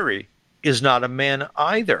Mary is not a man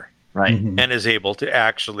either. Right. And is able to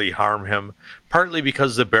actually harm him, partly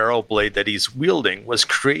because the barrel blade that he's wielding was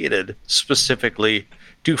created specifically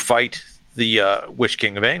to fight the Witch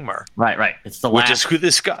King of Angmar. Right. It's the last, which is who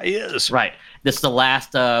this guy is. Right. This is the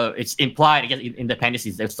last. It's implied, I guess, in the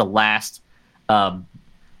appendices. It's the last of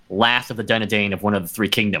the Dunedain of one of the three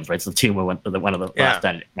kingdoms. Right. It's the tomb of one of the last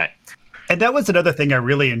Dunedain. Right. And that was another thing I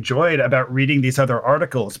really enjoyed about reading these other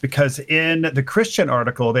articles, because in the Christian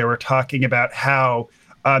article, they were talking about how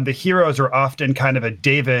the heroes are often kind of a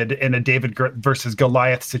David versus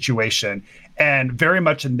Goliath situation. And very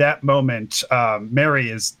much in that moment, Mary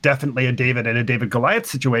is definitely a David and a David-Goliath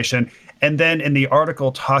situation. And then in the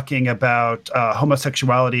article talking about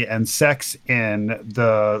homosexuality and sex in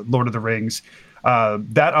the Lord of the Rings,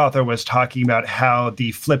 that author was talking about how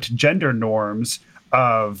the flipped gender norms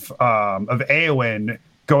of Éowyn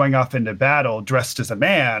going off into battle dressed as a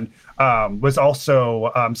man was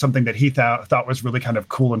also something that he thought was really kind of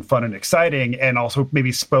cool and fun and exciting, and also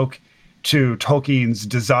maybe spoke to Tolkien's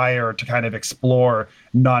desire to kind of explore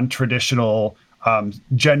non-traditional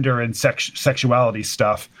gender and sexuality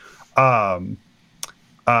stuff. I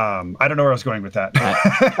don't know where I was going with that.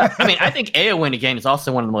 I mean, I think Éowyn, again, is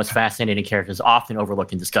also one of the most fascinating characters, often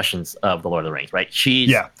overlooked in discussions of the Lord of the Rings, right?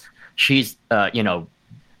 She's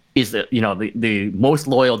is the most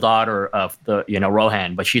loyal daughter of the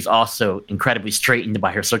Rohan, but she's also incredibly straitened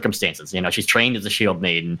by her circumstances. She's trained as a shield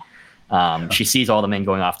maiden. She sees all the men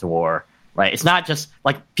going off to war. Right? It's not just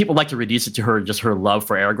like people like to reduce it to her love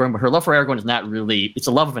for Aragorn, but her love for Aragorn is not really. It's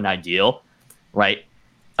a love of an ideal, right?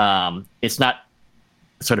 It's not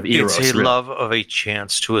sort of Eros. It's a love of a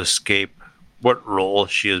chance to escape what role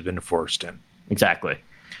she has been forced in. Exactly.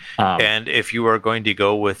 And if you are going to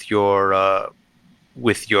go with your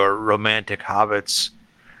romantic hobbits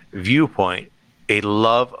viewpoint, a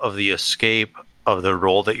love of the escape of the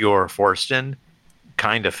role that you're forced in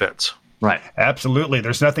kind of fits. Right. Absolutely.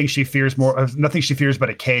 There's nothing she fears but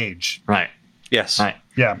a cage. Right. Yes. Right.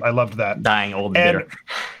 Yeah, I loved that. Dying old and bitter.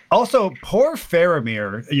 Also, poor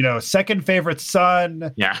Faramir, second favorite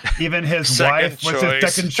son. Yeah. Even his wife was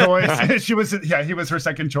his second choice. Right. He was her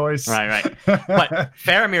second choice. Right. But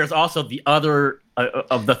Faramir is also the other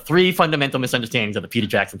of the three fundamental misunderstandings of the Peter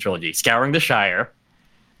Jackson trilogy: scouring the Shire,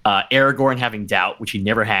 Aragorn having doubt, which he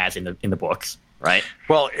never has in the books. Right.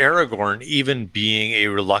 Well, Aragorn, even being a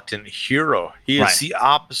reluctant hero, he is the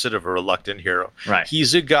opposite of a reluctant hero. Right.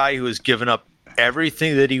 He's a guy who has given up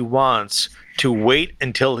everything that he wants to wait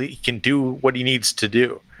until he can do what he needs to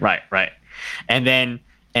do. Right. And then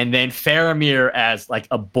Faramir as like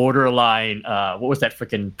a borderline, what was that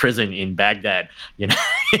freaking prison in Baghdad? It's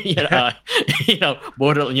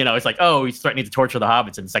like, oh, he's threatening to torture the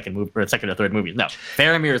hobbits in the second or third movie. No,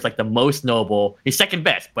 Faramir is like the most noble. He's second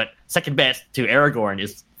best, but second best to Aragorn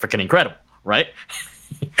is freaking incredible, right?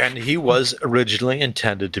 And he was originally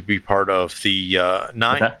intended to be part of the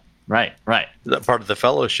Nine. Okay. Right. Part of the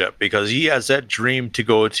Fellowship, because he has that dream to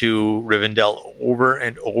go to Rivendell over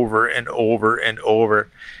and over and over and over,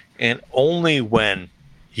 and only when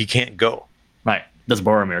he can't go. Right. Does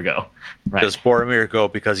Boromir go? Right. Does Boromir go,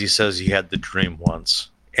 because he says he had the dream once.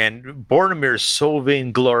 And Boromir is so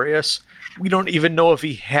vainglorious, we don't even know if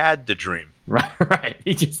he had the dream. Right.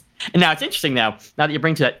 And now it's interesting now that you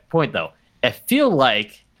bring to that point, though. I feel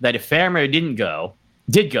like that if Faramir did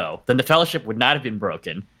go, then the Fellowship would not have been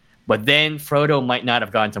broken. But then Frodo might not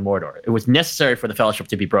have gone to Mordor. It was necessary for the Fellowship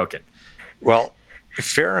to be broken. Well,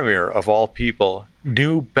 Faramir, of all people,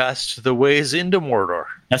 knew best the ways into Mordor.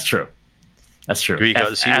 That's true.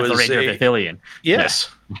 Because he was the Ranger of Ithilien.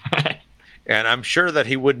 Yes. Yeah. And I'm sure that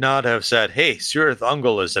he would not have said, hey, Cirith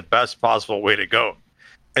Ungol is the best possible way to go.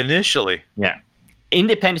 Initially. Yeah. In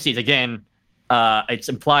Dependencies, again, it's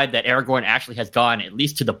implied that Aragorn actually has gone at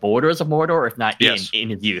least to the borders of Mordor, if not in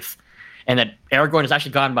his youth. And that Aragorn has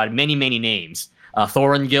actually gone by many, many names.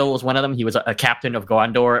 Thorongil was one of them. He was a captain of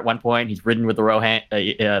Gondor at one point. He's ridden with the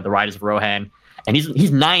Riders of Rohan. And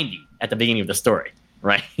he's 90 at the beginning of the story,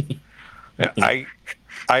 right? I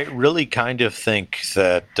really kind of think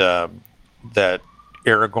that that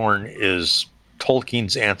Aragorn is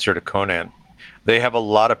Tolkien's answer to Conan. They have a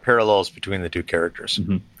lot of parallels between the two characters.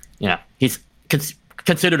 Mm-hmm. Yeah. He's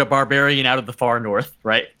considered a barbarian out of the far north,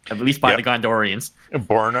 right? At least by the Gondorians.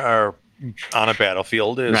 Born on a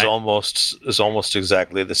battlefield is almost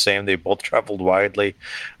exactly the same. They both traveled widely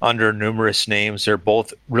under numerous names. They're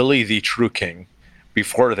both really the true king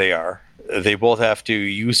before they are. They both have to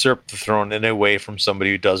usurp the throne in a way from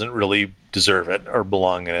somebody who doesn't really deserve it or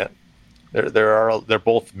belong in it. They're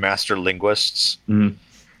both master linguists. Mm-hmm.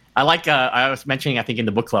 I like, I was mentioning, I think, in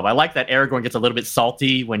the book club, I like that Aragorn gets a little bit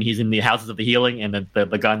salty when he's in the Houses of the Healing, and the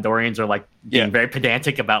Gondorians are like being very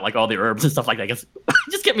pedantic about like all the herbs and stuff like that.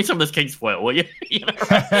 Just get me some of this king's foil, will you?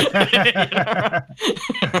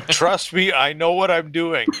 Trust me, I know what I'm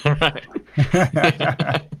doing.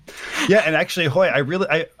 Yeah, and actually, Hoy, I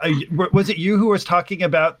was it you who was talking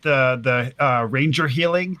about the Ranger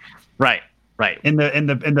healing? Right. In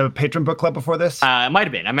the Patron Book Club before this? It might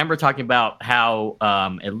have been. I remember talking about how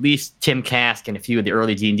at least Tim Kask and a few of the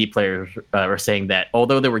early D&D players were saying that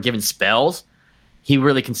although they were given spells, he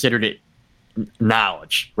really considered it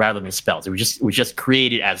knowledge rather than spells. It was just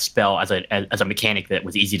created as a spell, as a mechanic that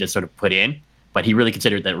was easy to sort of put in. But he really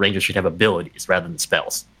considered that Rangers should have abilities rather than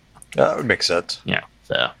spells. That would make sense. Yeah.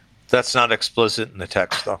 So. That's not explicit in the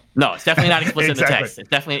text, though. No, it's definitely not explicit in the text. It's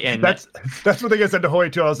definitely that's one thing I said to Hoy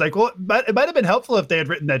too. I was like, well, it might have been helpful if they had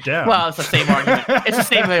written that down. Well, it's the same argument. It's the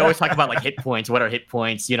same. They always talk about like hit points. What are hit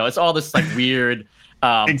points? It's all this like weird.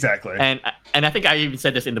 Exactly. And I think I even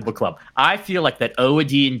said this in the book club. I feel like that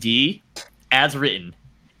OD&D, as written,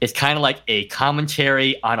 is kind of like a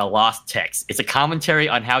commentary on a lost text. It's a commentary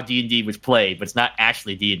on how D&D was played, but it's not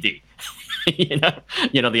actually D&D.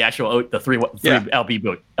 The actual three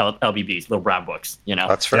LBBs, little brown books.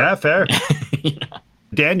 That's fair. Yeah, fair.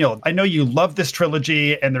 Daniel, I know you love this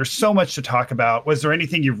trilogy, and there's so much to talk about. Was there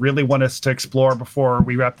anything you really want us to explore before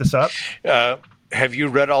we wrap this up? Have you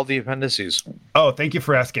read all the appendices? Oh, thank you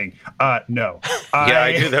for asking. No.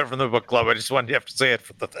 I do that from the book club. I just wanted to have to say it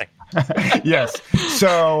for the thing. Yes.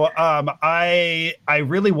 So I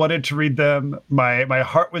really wanted to read them. My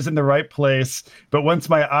heart was in the right place, but once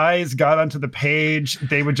my eyes got onto the page,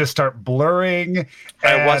 they would just start blurring.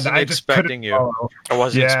 I wasn't expecting you. I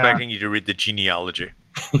wasn't expecting you to read the genealogy.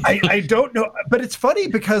 I don't know, but it's funny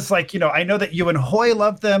because, I know that you and Hoy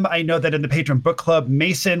love them. I know that in the Patron Book Club,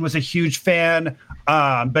 Mason was a huge fan.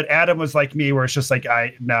 But Adam was like me, where it's just like,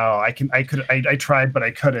 I tried, but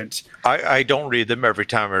I couldn't. I don't read them every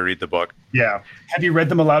time I read the book. Yeah. Have you read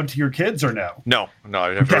them aloud to your kids or no? No,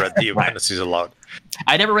 I never read the appendices aloud.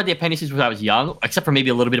 I never read the appendices when I was young, except for maybe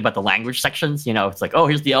a little bit about the language sections. It's like, oh,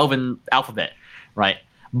 here's the Elven alphabet, right?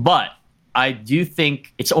 But I do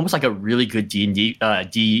think it's almost like a really good D&D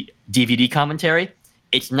DVD commentary.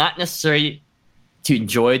 It's not necessary to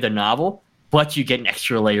enjoy the novel, but you get an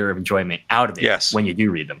extra layer of enjoyment out of it when you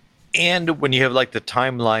do read them. And when you have like the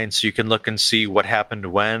timeline, so you can look and see what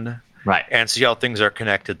happened when, right, and see how things are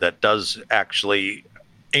connected, that does actually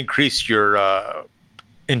increase your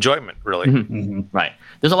enjoyment, really. Right.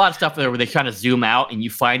 There's a lot of stuff there where they kind of zoom out and you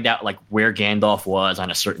find out like where Gandalf was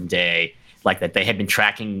on a certain day, like that they had been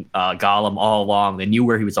tracking Gollum all along. They knew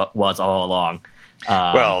where he was all along.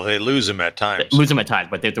 Well, they lose him at times.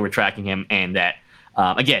 But they were tracking him, and that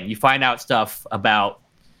again, you find out stuff about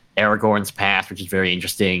Aragorn's past, which is very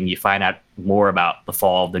interesting. You find out more about the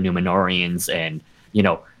fall of the Númenóreans, and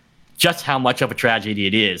just how much of a tragedy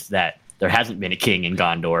it is that there hasn't been a king in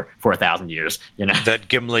Gondor for 1,000 years. That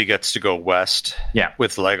Gimli gets to go west.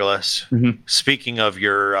 With Legolas. Speaking of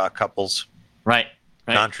your couples, right.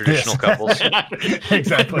 Non-traditional couples.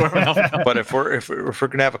 Exactly. But if we're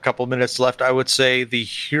gonna have a couple minutes left, I would say the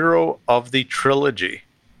hero of the trilogy,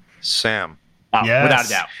 Sam. Oh,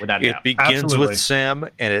 yes. Without a doubt. It begins with Sam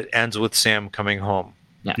and it ends with Sam coming home.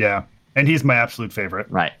 Yeah. And he's my absolute favorite.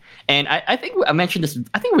 Right. And I think I mentioned this,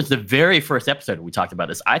 I think it was the very first episode we talked about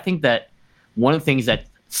this. I think that one of the things that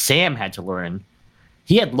Sam had to learn,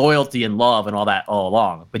 he had loyalty and love and all that all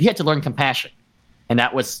along, but he had to learn compassion. And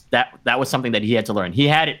that was something that he had to learn. He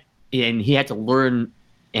had it, and he had to learn,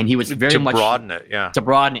 and he was very much... To broaden it, yeah. To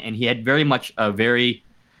broaden it, and he had very much he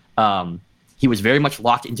was very much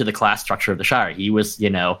locked into the class structure of the Shire. He was,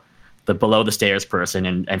 the below-the-stairs person,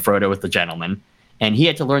 and Frodo was the gentleman. And he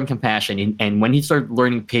had to learn compassion. And when he started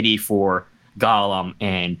learning pity for Gollum,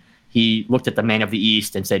 and he looked at the Man of the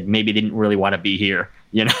East and said maybe they didn't really want to be here,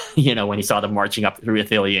 when he saw them marching up through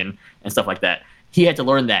Ithilien and stuff like that. He had to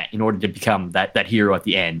learn that in order to become that hero at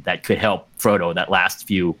the end that could help Frodo that last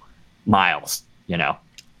few miles, Yeah.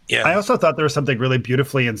 I also thought there was something really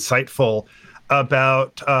beautifully insightful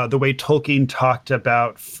about the way Tolkien talked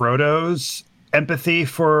about Frodo's empathy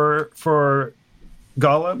for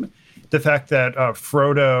Gollum. The fact that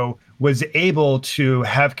Frodo was able to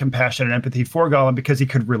have compassion and empathy for Gollum because he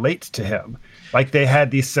could relate to him. Like they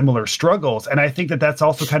had these similar struggles. And I think that that's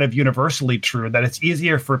also kind of universally true, that it's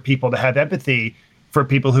easier for people to have empathy for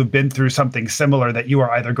people who've been through something similar that you are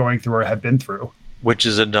either going through or have been through. Which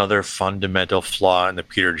is another fundamental flaw in the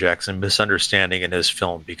Peter Jackson misunderstanding in his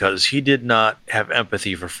film, because he did not have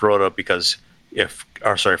empathy for Frodo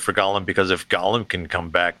for Gollum, because if Gollum can come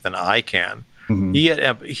back, then I can.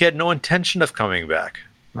 Mm-hmm. He had no intention of coming back.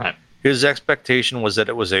 Right. His expectation was that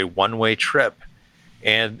it was a one-way trip.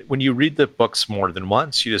 And when you read the books more than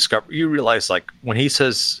once, you realize, like, when he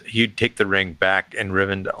says he'd take the ring back in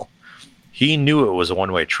Rivendell, he knew it was a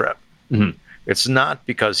one-way trip. Mm-hmm. It's not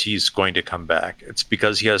because he's going to come back. It's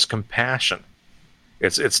because he has compassion.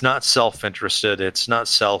 It's not self-interested. It's not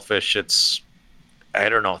selfish. I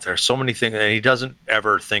don't know. There's so many things. And he doesn't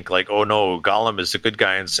ever think like, oh, no, Gollum is the good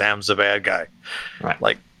guy and Sam's the bad guy. Right.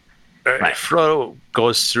 Like, Frodo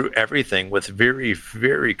goes through everything with very,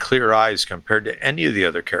 very clear eyes compared to any of the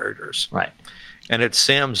other characters. Right. And it's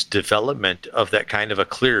Sam's development of that kind of a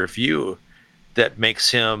clear view that makes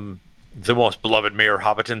him the most beloved mayor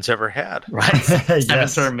Hobbiton's ever had. Right.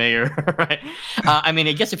 Seven-term mayor. Right. I mean,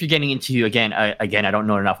 I guess if you're getting into, again, I don't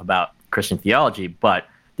know enough about Christian theology, but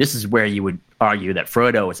this is where you would argue that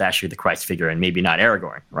Frodo is actually the Christ figure and maybe not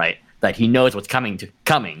Aragorn, right? That he knows what's coming,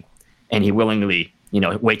 and he willingly,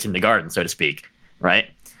 waits in the garden, so to speak, right?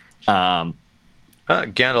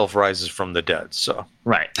 Gandalf rises from the dead, so.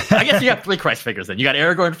 Right. I guess you have three Christ figures then. You got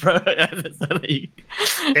Aragorn, Frodo.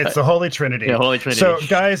 It's the Holy Trinity. Yeah, Holy Trinity. So,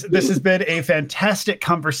 guys, this has been a fantastic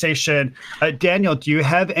conversation. Daniel, do you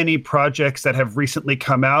have any projects that have recently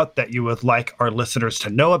come out that you would like our listeners to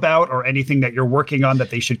know about, or anything that you're working on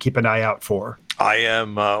that they should keep an eye out for? I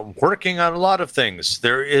am working on a lot of things.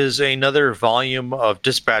 There is another volume of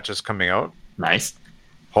Dispatches coming out. Nice.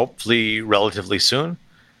 Hopefully relatively soon.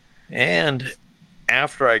 And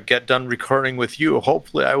after I get done recording with you,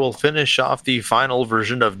 hopefully I will finish off the final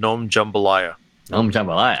version of Gnome Jambalaya. Gnome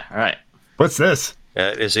Jambalaya, all right. What's this?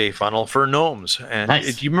 It is a funnel for gnomes. And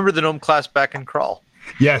nice. Do you remember the gnome class back in Crawl?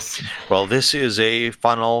 Yes. Well, this is a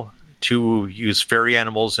funnel to use fairy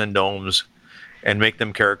animals and gnomes and make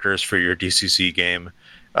them characters for your DCC game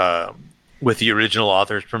with the original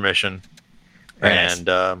author's permission. Nice. And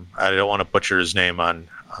I don't want to butcher his name on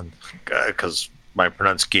because my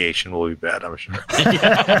pronunciation will be bad, I'm sure.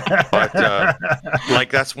 But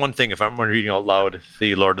like that's one thing. If I'm reading out loud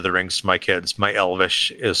the Lord of the Rings to my kids, my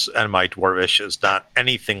Elvish and my Dwarvish is not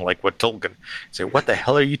anything like what Tolkien. Say, what the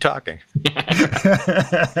hell are you talking?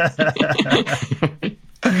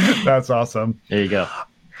 That's awesome. There you go.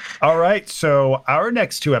 All right, so our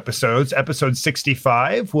next 2 episodes, episode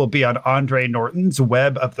 65 will be on Andre Norton's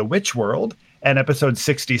Web of the Witch World, and episode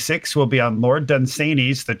 66 will be on Lord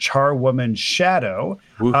Dunsany's The Charwoman's Shadow.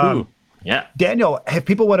 Yeah. Daniel, if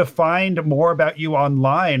people want to find more about you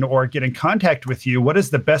online or get in contact with you, what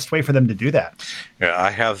is the best way for them to do that? Yeah,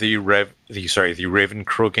 I have the Raven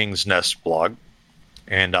Croaking's Nest blog,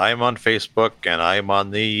 and I am on Facebook, and I am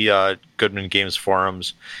on the Goodman Games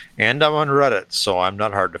forums, and I'm on Reddit, so I'm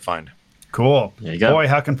not hard to find. Cool. There you go. Boy,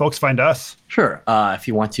 how can folks find us? Sure. If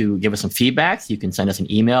you want to give us some feedback, you can send us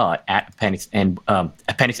an email at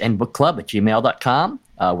appendixnbookclub@gmail.com.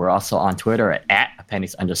 We're also on Twitter at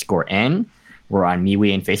appendix_n. We're on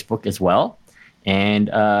MeWe and Facebook as well. And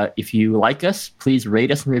if you like us, please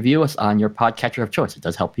rate us and review us on your podcatcher of choice. It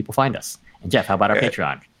does help people find us. And Jeff, how about our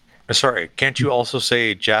Patreon? Sorry, can't you also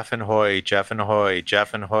say Jeff and Hoy, Jeff and Hoy,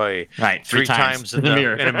 Jeff and Hoy? Right, 3 times in a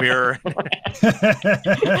mirror. I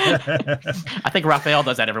think Raphael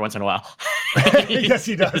does that every once in a while. Yes,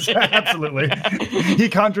 he does. Absolutely. He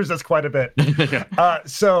conjures us quite a bit.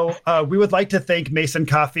 So we would like to thank Mason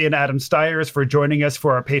Coffey and Adam Stiers for joining us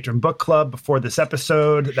for our patron book club before this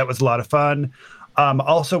episode. That was a lot of fun.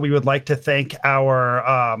 Also, we would like to thank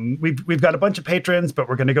our, we've got a bunch of patrons, but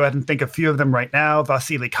we're going to go ahead and thank a few of them right now.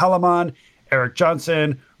 Vasily Kalaman, Eric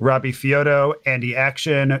Johnson, Robbie Fiodo, Andy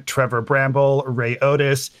Action, Trevor Bramble, Ray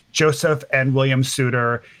Otis, Joseph, and William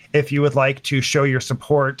Suter. If you would like to show your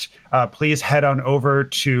support, please head on over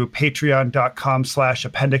to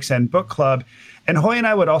patreon.com/appendixnbookclub. And Hoy and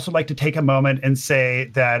I would also like to take a moment and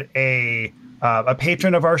say that a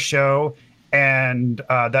patron of our show and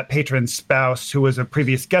that patron's spouse, who was a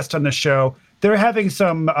previous guest on the show, they're having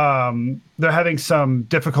some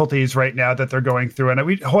difficulties right now that they're going through.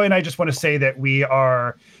 And Hoy and I just want to say that we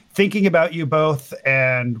are thinking about you both,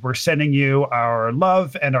 and we're sending you our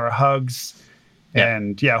love and our hugs. Yeah.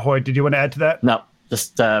 And yeah, Hoy, did you want to add to that? No,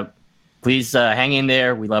 just please hang in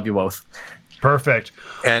there. We love you both. Perfect.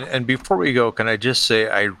 And before we go, can I just say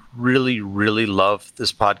I really, really love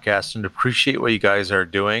this podcast and appreciate what you guys are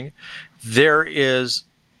doing. There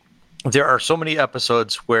are so many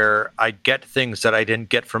episodes where I get things that I didn't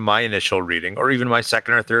get from my initial reading or even my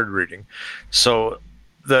second or third reading. So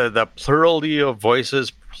the plurality of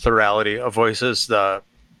voices,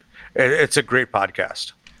 it's a great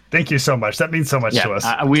podcast. Thank you so much. That means so much to us.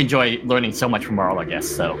 We enjoy learning so much from all our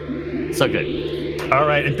guests. So good. All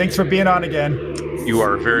right. And thanks for being on again. You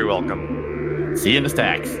are very welcome. See you in the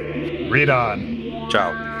stacks. Read on.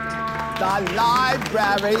 Ciao. The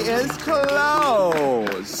library is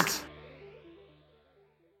closed.